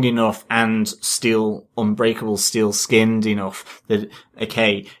strong enough and still unbreakable, steel skinned enough that,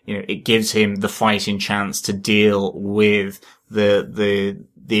 okay, it gives him the fighting chance to deal with the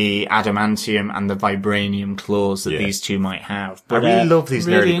adamantium and the vibranium claws that these two might have. But, I really love these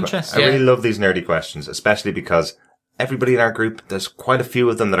really I really love these nerdy questions, especially because everybody in our group, there's quite a few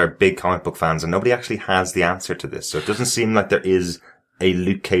of them that are big comic book fans, and nobody actually has the answer to this. So it doesn't seem like there is a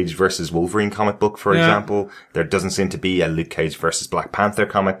Luke Cage versus Wolverine comic book, for example. There doesn't seem to be a Luke Cage versus Black Panther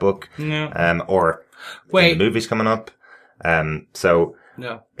comic book. Or the movies coming up. So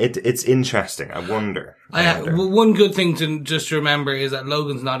No. It's interesting. I wonder. One good thing to just remember is that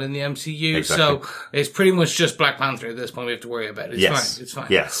Logan's not in the MCU, so it's pretty much just Black Panther at this point we have to worry about. It's fine.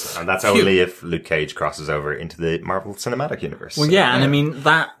 Yes, and that's only if Luke Cage crosses over into the Marvel Cinematic Universe. Well, yeah, and I mean,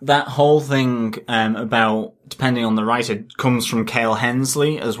 that whole thing, about, depending on the writer, comes from Cale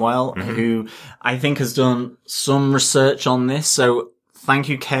Hensley as well, who I think has done some research on this, so thank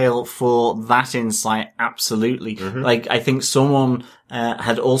you, Cale, for that insight. Absolutely. Like, I think someone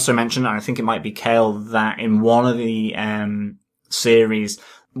had also mentioned, and I think it might be Cale, that in one of the series,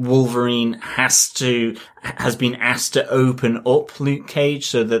 Wolverine has been asked to open up Luke Cage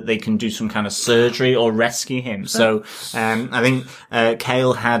so that they can do some kind of surgery or rescue him. So, I think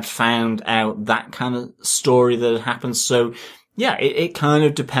Cale had found out that kind of story that had happened. So, yeah, it kind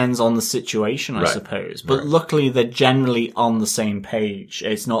of depends on the situation, I suppose. But luckily, they're generally on the same page.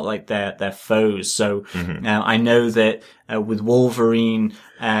 It's not like they're foes. So I know that with Wolverine,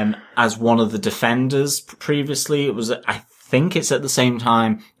 as one of the Defenders previously, it was, I think it's at the same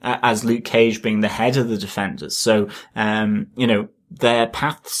time as Luke Cage being the head of the Defenders. So, their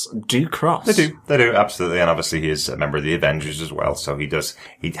paths do cross. They do, absolutely. And obviously he is a member of the Avengers as well. So he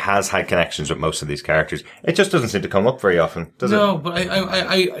has had connections with most of these characters. It just doesn't seem to come up very often, does it? No, but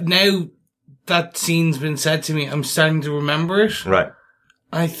I now that scene's been said to me, I'm starting to remember it. Right.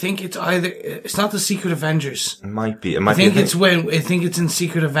 I think it's not the Secret Avengers. It might be. I think it's in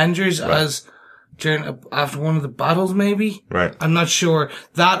Secret Avengers after one of the battles, maybe. Right. I'm not sure.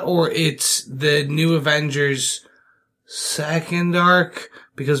 That, or it's the New Avengers second arc,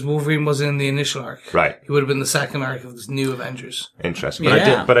 because Wolverine was in the initial arc. Right. He would have been the second arc of this New Avengers. Interesting.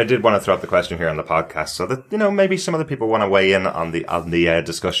 But I did want to throw out the question here on the podcast so that, maybe some other people want to weigh in on the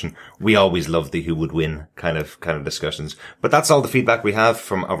discussion. We always love the who would win kind of discussions. But that's all the feedback we have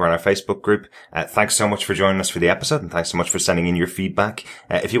from over on our Facebook group. Thanks so much for joining us for the episode, and thanks so much for sending in your feedback.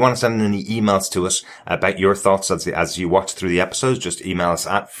 If you want to send any emails to us about your thoughts as you watch through the episodes, just email us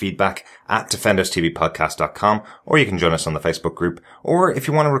at feedback@defenderstvpodcast.com, or you can join us on the Facebook group. Or if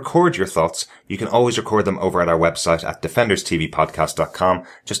you want to record your thoughts, you can always record them over at our website at defenderstvpodcast.com.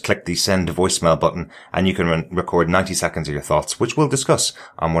 Just click the send voicemail button and you can record 90 seconds of your thoughts, which we'll discuss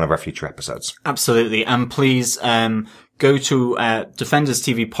on one of our future episodes. Absolutely. And please, go to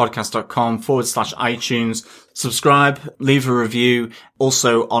defenderstvpodcast.com/iTunes, subscribe, leave a review.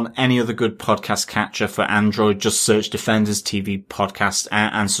 Also on any other good podcast catcher for Android, just search Defenders TV Podcast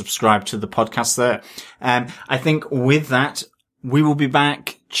and subscribe to the podcast there. I think with that, we will be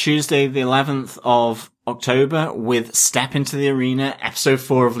back Tuesday, the 11th of October with Step Into the Arena, episode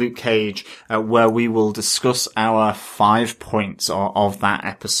 4 of Luke Cage, where we will discuss our 5 points of that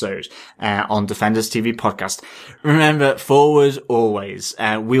episode, on Defenders TV Podcast. Remember, forward always.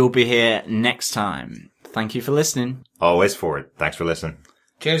 We'll be here next time. Thank you for listening. Always forward. Thanks for listening.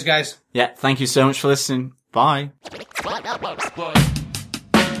 Cheers, guys. Yeah, thank you so much for listening. Bye.